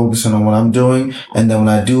 100% focusing on what I'm doing. And then when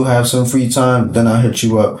I do have some free time, then I hit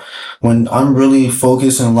you up. When I'm really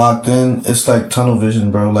focused and locked in, it's like tunnel vision,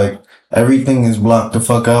 bro. Like everything is blocked the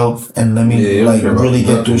fuck out and let me really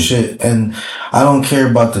get through shit. And I don't care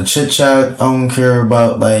about the chit chat. I don't care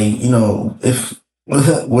about like, you know, if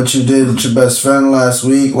what you did with your best friend last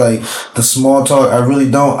week, like the small talk. I really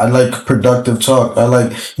don't. I like productive talk. I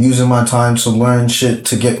like using my time to learn shit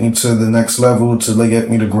to get me to the next level, to like get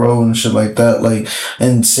me to grow and shit like that. Like,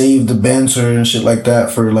 and save the banter and shit like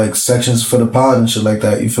that for like sections for the pod and shit like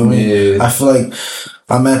that. You feel me? Yeah. I feel like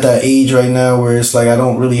I'm at that age right now where it's like I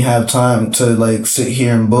don't really have time to like sit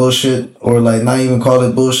here and bullshit or like not even call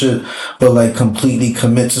it bullshit, but like completely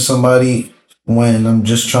commit to somebody when I'm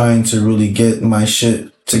just trying to really get my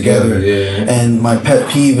shit together. Yeah. And my pet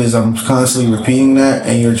peeve is I'm constantly repeating that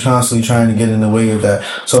and you're constantly trying to get in the way of that.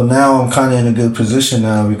 So now I'm kind of in a good position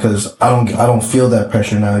now because I don't feel that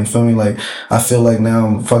pressure now. You feel me? Like I feel like now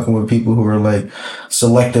I'm fucking with people who are like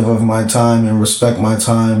selective of my time and respect my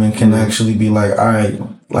time and can actually be like, all right,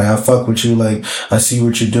 like I fuck with you. Like I see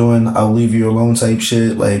what you're doing. I'll leave you alone type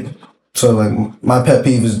shit. Like, so like my pet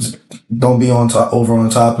peeve is don't be over on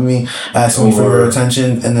top of me, asking me for your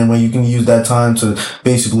attention, and then when you can use that time to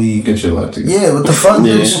basically get your life together. Yeah, what the fuck?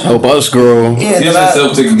 Yeah, help us grow. Yeah, get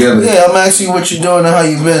yourself together. Yeah, I'm asking you what you're doing and how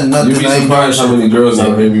you been. Nothing. You'd be surprised how many girls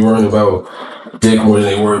out here be worrying about dick more than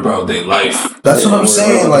they worry about their life. That's what I'm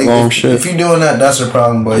saying. Like if you're doing that, that's a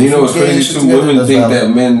problem. But you know what's crazy too? Women think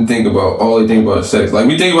that men think about all they think about is sex. Like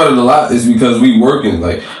we think about it a lot is because we working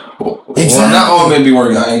like. Exactly. Well, not all men be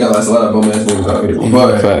working. I ain't got a lot of bum ass niggas out here.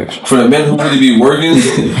 But for the men who really be working,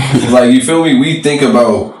 like you feel me? We think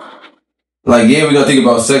about like we gonna think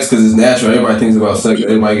about sex because it's natural. Everybody thinks about sex.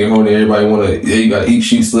 Everybody get horny. Everybody wanna. You gotta eat,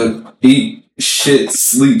 shit,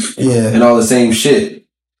 sleep, and all the same shit.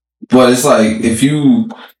 But it's like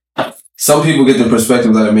some people get the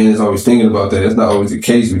perspective that a man is always thinking about that. It's not always the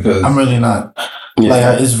case because I'm really not. Yeah.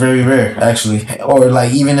 Like it's very rare, actually. Or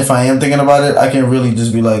like even if I am thinking about it, I can really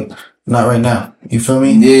just be like, not right now. You feel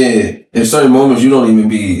me? Yeah. In certain moments, you don't even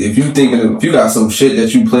be. If you got some shit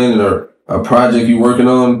that you planning or a project you working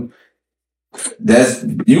on,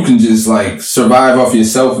 you can just like survive off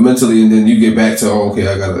yourself mentally, and then you get back to okay,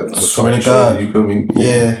 I gotta. Swear to God, you feel me?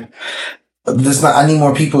 Yeah. I need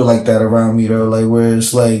more people like that around me though. Like where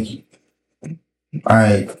it's like, all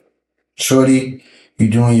right, shorty, you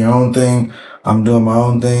doing your own thing. I'm doing my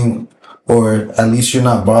own thing, or at least you're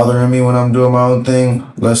not bothering me when I'm doing my own thing.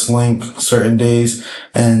 Let's link certain days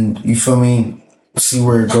and you feel me, see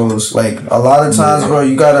where it goes. Like a lot of times, bro,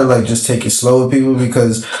 you gotta like just take it slow with people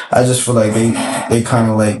because I just feel like they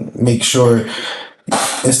kind of like make sure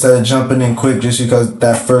instead of jumping in quick just because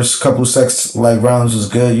that first couple sex like rounds was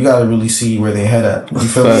good, you gotta really see where they head at. You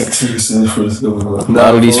feel me? A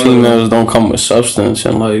lot of these females don't come with substance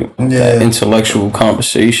and like that intellectual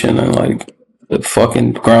conversation and like the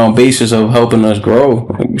fucking ground basis of helping us grow.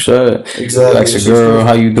 Like you said, exactly. Like a girl,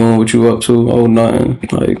 how you doing? What you up to? Oh, nothing.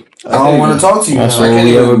 Like I don't want to talk to you. That's all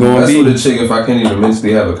we ever gonna be. That's what a chick. If I can't even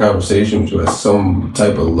mentally have a conversation with you at some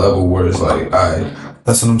type of level where it's like,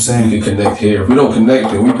 that's what I'm saying. We can connect here. If we don't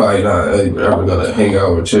connect, then we probably not ever gonna hang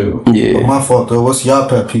out or chill. Yeah. But my fault though. What's your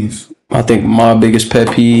pet peeve? I think my biggest pet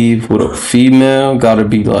peeve with a female gotta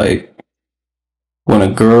be like when a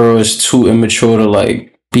girl is too immature to like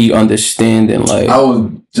be understanding. Like I was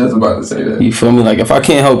just about to say that. You feel me? Like if I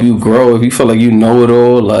can't help you grow, if you feel like you know it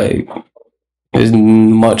all, like is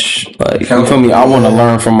much like, you feel me. I want to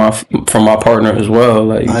learn from my partner as well.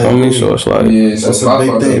 Like, you feel me. So it's like, that's a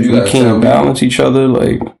big thing. We can't balance each other.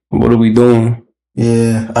 Like, what are we doing?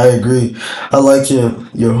 Yeah, I agree. I like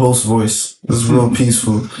your host voice. It's real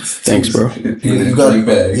peaceful. Thanks, bro. You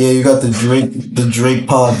got the Drake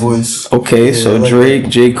pod voice. Okay, so like Drake, that.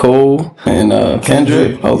 J. Cole, and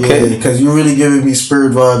Kendrick. Okay, because you're really giving me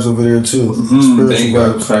spirit vibes over there too. Spiritual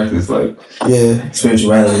vibes. Practice like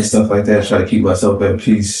spirituality and stuff like that. Try to keep myself at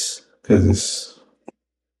peace because it's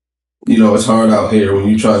it's hard out here when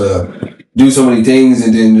you try to do so many things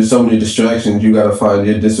and then there's so many distractions. You gotta find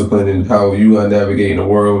your discipline and how you are navigating the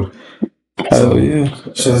world. Hell yeah.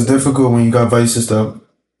 So it's difficult when you got vices though.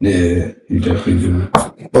 Yeah, you definitely do.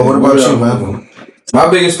 But what about you, man? My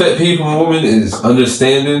biggest pet peeve from a woman is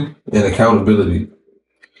understanding and accountability.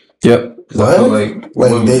 Yep. What? I feel like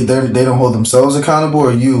women, they don't hold themselves accountable,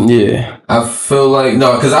 or you? Yeah. I feel like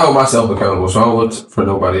no, because I hold myself accountable, so I don't look for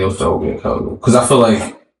nobody else to hold me accountable. Because I feel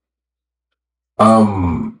like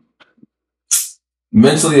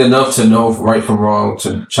mentally enough to know right from wrong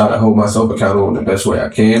to try to hold myself accountable in the best way I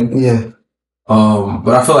can. Yeah.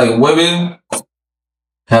 But I feel like women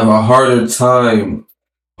have a harder time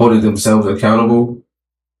holding themselves accountable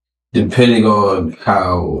depending on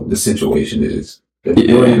how the situation is. The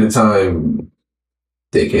majority of the time,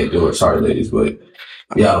 they can't do it. Sorry, ladies, but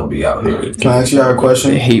y'all don't be out here. Can I ask y'all a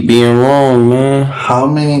question? They hate being wrong, man. How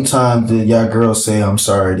many times did y'all girls say, "I'm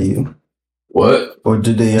sorry" to you? What? Or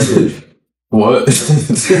did they ever? What?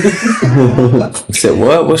 Said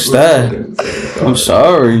what? What's that? I'm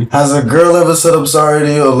sorry. Has a girl ever said I'm sorry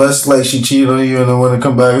to you, unless like she cheated on you and then want to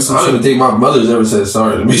come back? I don't even think my mother's ever said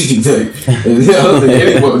sorry to me. I don't think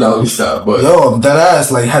any woman out of stop. But yo, that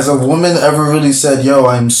ass. Like, has a woman ever really said, "Yo,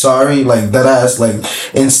 I'm sorry"? Like that ass. Like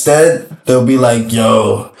instead, they'll be like,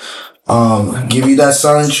 "Yo, give you that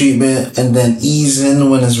silent treatment and then ease in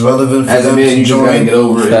when it's relevant for as them a man, to you join. gotta get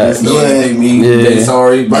over it. They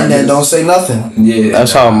sorry, and then don't say nothing. Yeah,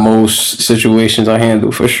 that's how most situations I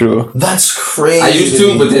handle for sure. That's crazy. I used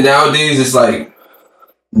to, but then nowadays it's like,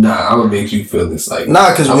 nah, I'm gonna make you feel this. Like, nah,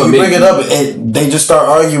 because when you bring it up, they just start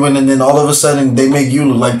arguing, and then all of a sudden they make you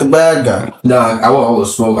look like the bad guy. Nah, I want all the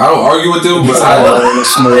smoke. I don't argue with them, but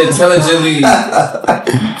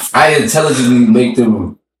I intelligently make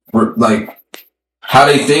them like how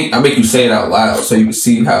they think. I make you say it out loud so you can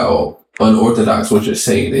see how unorthodox what you're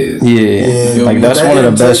saying is. Yeah, like that's one of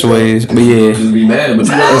the best ways. But yeah, just be mad, but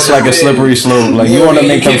it's like a slippery slope. Like you want to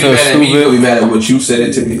make them feel stupid. You be mad at what you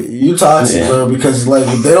said to me. You toxic, bro, because like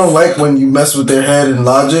they don't like when you mess with their head and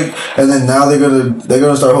logic, and then now they're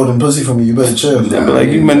gonna start holding pussy from you. You better chill. Like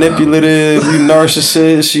you manipulative, you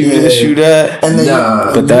narcissist, you this, you that. And then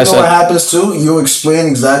but that's what happens too. You explain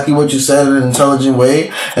exactly what you said in an intelligent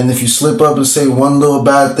way, and if you slip up and say one little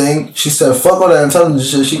bad thing, she said, "Fuck all that intelligent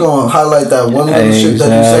shit." She gonna highlight that one little shit that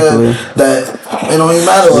you said that it don't even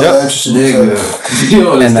matter what that extra shit you said. You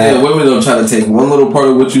don't understand. Women don't try to take one little part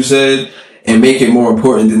of what you said and make it more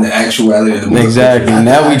important than the actuality of the movie. Exactly.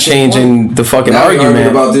 Now we changing the fucking argument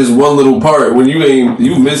about this one little part when you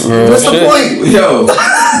miss the point. Yo.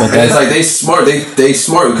 But it's like they smart. They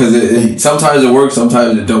smart because sometimes it works,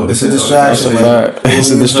 sometimes it don't. It's a distraction. It's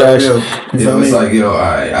a distraction. It's like, yo,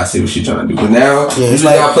 alright, I see what she's trying to do. But now, it's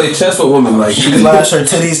like I play chess with women. Like she flash her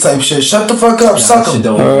titties type shit. Shut the fuck up, suck them.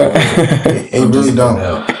 It really don't.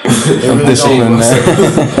 It really don't.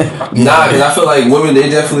 Nah, because I feel like women,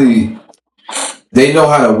 they know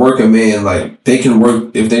how to work a man. Like they can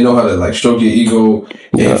work if they know how to like stroke your ego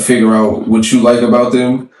and figure out what you like about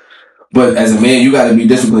them. But as a man, you got to be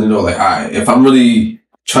disciplined to know, like, all right, if I'm really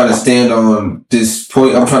trying to stand on this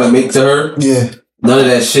point I'm trying to make to her, none of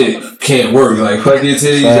that shit can't work. Like, fuck your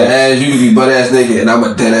titties, your ass, you can be butt ass naked, and I'm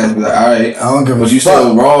a dead ass. Be like, all right, I don't give a fuck. But you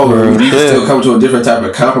still wrong, or you still come to a different type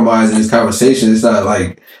of compromise in this conversation. It's not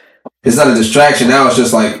like it's not a distraction. Now it's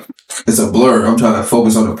just like it's a blur. I'm trying to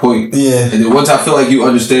focus on the point. Yeah. And then once I feel like you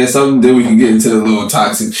understand something, then we can get into the little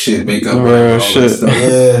toxic shit, makeup, all that stuff.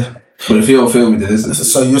 Yeah. But if you don't feel me, then this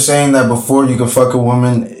is... So you're saying that before you can fuck a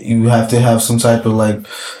woman, you have to have some type of like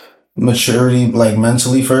maturity, like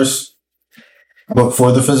mentally first, but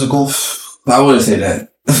for the physical? I wouldn't say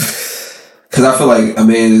that. Because I feel like a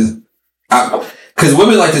man is... Because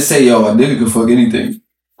women like to say, yo, a nigga can fuck anything.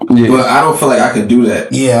 Yeah. But I don't feel like I can do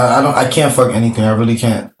that. Yeah, I can't fuck anything. I really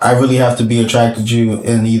can't. I really have to be attracted to you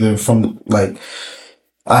in either from like...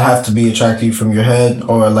 I have to be attracted to you from your head,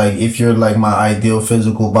 or like if you're like my ideal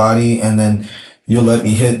physical body, and then you'll let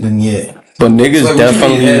me hit, then yeah. But niggas like,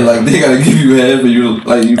 definitely like they gotta give you head, but you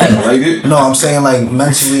kind of like it. No, I'm saying like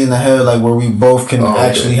mentally in the head, like where we both can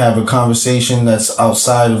actually have a conversation that's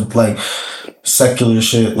outside of like secular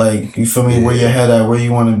shit. Like, you feel me? Where your head at, where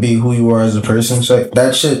you want to be, who you are as a person. So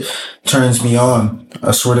that shit turns me on.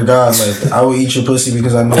 I swear to God. Like, I will eat your pussy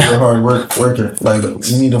because I know you're a hard worker. Like,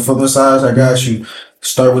 you need a foot massage, I got you.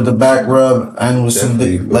 Start with the back rub and with some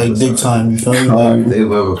dick time. You feel me? They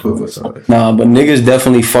love a foot massage. Nah, but niggas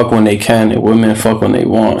definitely fuck when they can, and women fuck when they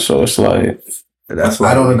want. So it's like, that's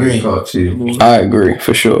why I don't agree. I agree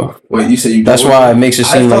for sure. Wait, you say you? That's why it makes it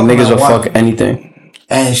seem like niggas will fuck anything.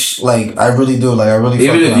 And like, I really do. Like, I really.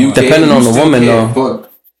 Even if you depending on the woman though,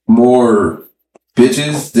 fuck more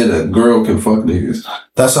bitches than a girl can fuck niggas.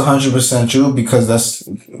 That's 100% true because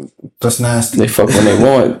that's nasty. They fuck when they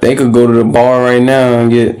want. They could go to the bar right now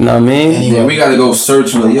and get, know what I mean? Anyway. Yeah, we gotta go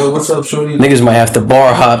search, like, yo, what's up, shorty? Niggas might have to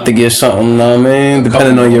bar hop to get something, know what I mean?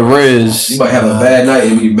 Depending on your riz. You might have a bad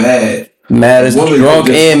night and be mad. Mad as drunk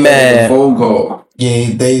and mad. Phone call.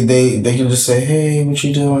 Yeah, they can just say, hey, what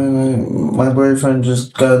you doing? My boyfriend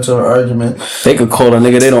just got into an argument. They could call a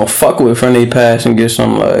nigga they don't fuck with from they past and get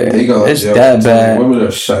something like, it's that bad. Women are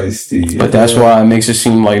shiesty. But that's why it makes it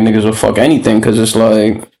seem like niggas will fuck anything, because it's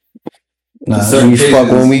like, we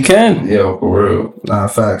fuck when we can. Yeah, for real. Nah,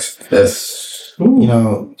 facts. That's, you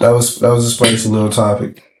know, that was a spicy little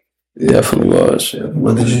topic. It definitely was.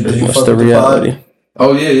 What did you What's fuck the with reality? The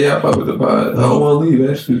oh yeah, I fuck with the pod. I don't want to leave,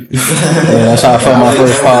 actually. Yeah, that's how I felt my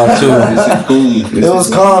first pod too. It was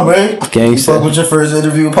calm, right? Gangsta. You fuck with your first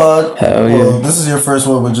interview pod? Hell yeah. Well, this is your first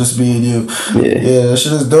one with just me and you. Yeah, that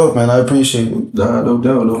shit is dope, man. I appreciate it. Nah, no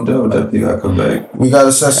doubt. Definitely gotta come back. We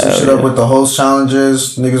gotta set some shit up with the host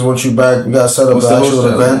challenges. Niggas want you back. We gotta set up the actual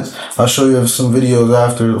event. I'll show you some videos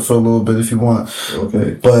after for a little bit if you want.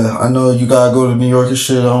 Okay. But I know you gotta go to New York and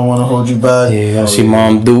shit. I don't want to hold you back. Yeah, you gotta see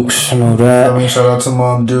Mom Dukes and all that. I mean, shout out to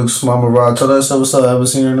Mom Dukes, Mama Rod. Tell that stuff what's up. I haven't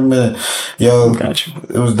seen her in a minute. Yo, got you.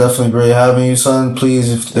 It was definitely great having you, son.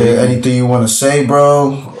 Please, if there's anything you want to say,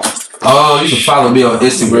 bro. You can follow me on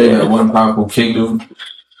Instagram at One Powerful Kingdom.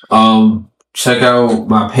 Check out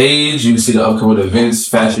my page. You can see the upcoming events,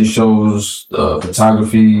 fashion shows,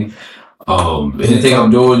 photography. Anything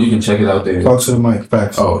I'm doing, you can check it out there. Talk to the mic,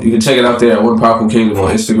 facts. You can check it out there at One Powerful Kingdom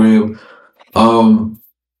on Instagram.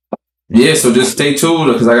 Yeah, so just stay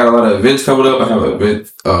tuned because I got a lot of events coming up. I have an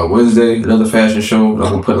event Wednesday, another fashion show. I'm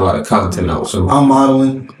gonna put a lot of content out. So I'm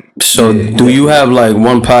modeling. So do you have like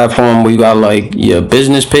one platform where you got like your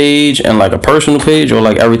business page and like a personal page, or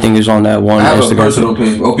like everything is on that one? I have Instagram a personal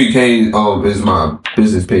page. OPK is my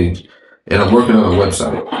business page, and I'm working on a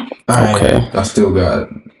website. Okay. I still got.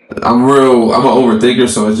 I'm an overthinker,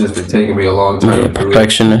 so it's just been taking me a long time. Yeah,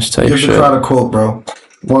 perfectionist type shit. Give the crowd a quote, bro.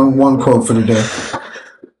 One quote for the day.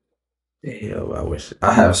 Damn, I wish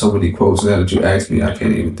I have so many quotes now that you asked me. I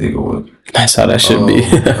can't even think of one. That's how that should be.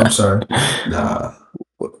 I'm sorry. Nah.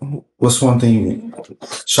 What's one thing?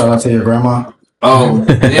 Shout out to your grandma.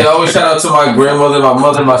 Yeah, I always shout out to my grandmother, my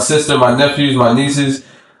mother, my sister, my nephews, my nieces,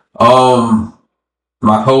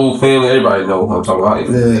 my whole family. Everybody know who I'm talking about.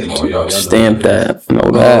 Yeah. Y'all Stamp that.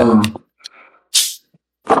 Know that.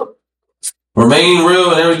 Remain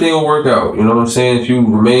real and everything will work out. You know what I'm saying? If you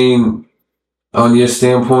remain on your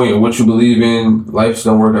standpoint and what you believe in, life's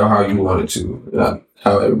gonna work out how you want it to, not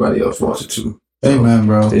how everybody else wants it to. Amen,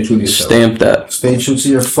 bro. Stay true to yourself. Stamp that. Stay true to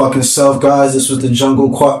your fucking self, guys. This was the Jungle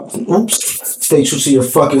Stay true to your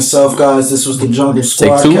fucking self, guys. This was the Jungle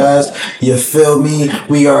Squadcast. You feel me?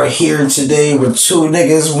 We are here today with two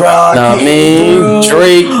niggas rocking. Nah, man.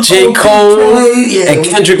 Drake, J. Cole, and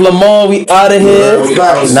Kendrick Lamar. We out of here.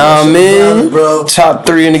 Nah, man. Bro. Top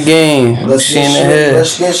 3 in the game. Let's get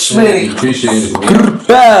Schmitty. Appreciate it.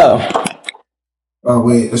 Bow. Oh,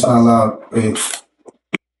 wait. It's not loud. Wait.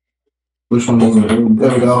 Which one is it?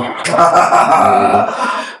 There we go.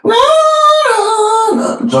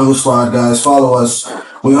 Jungle Squad, guys. Follow us.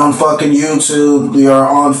 We on fucking YouTube. We are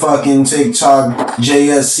on fucking TikTok.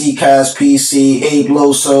 JSCcast PC. Ape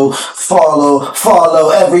Loso. Follow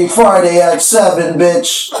every Friday at 7,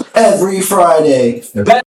 bitch. Every Friday.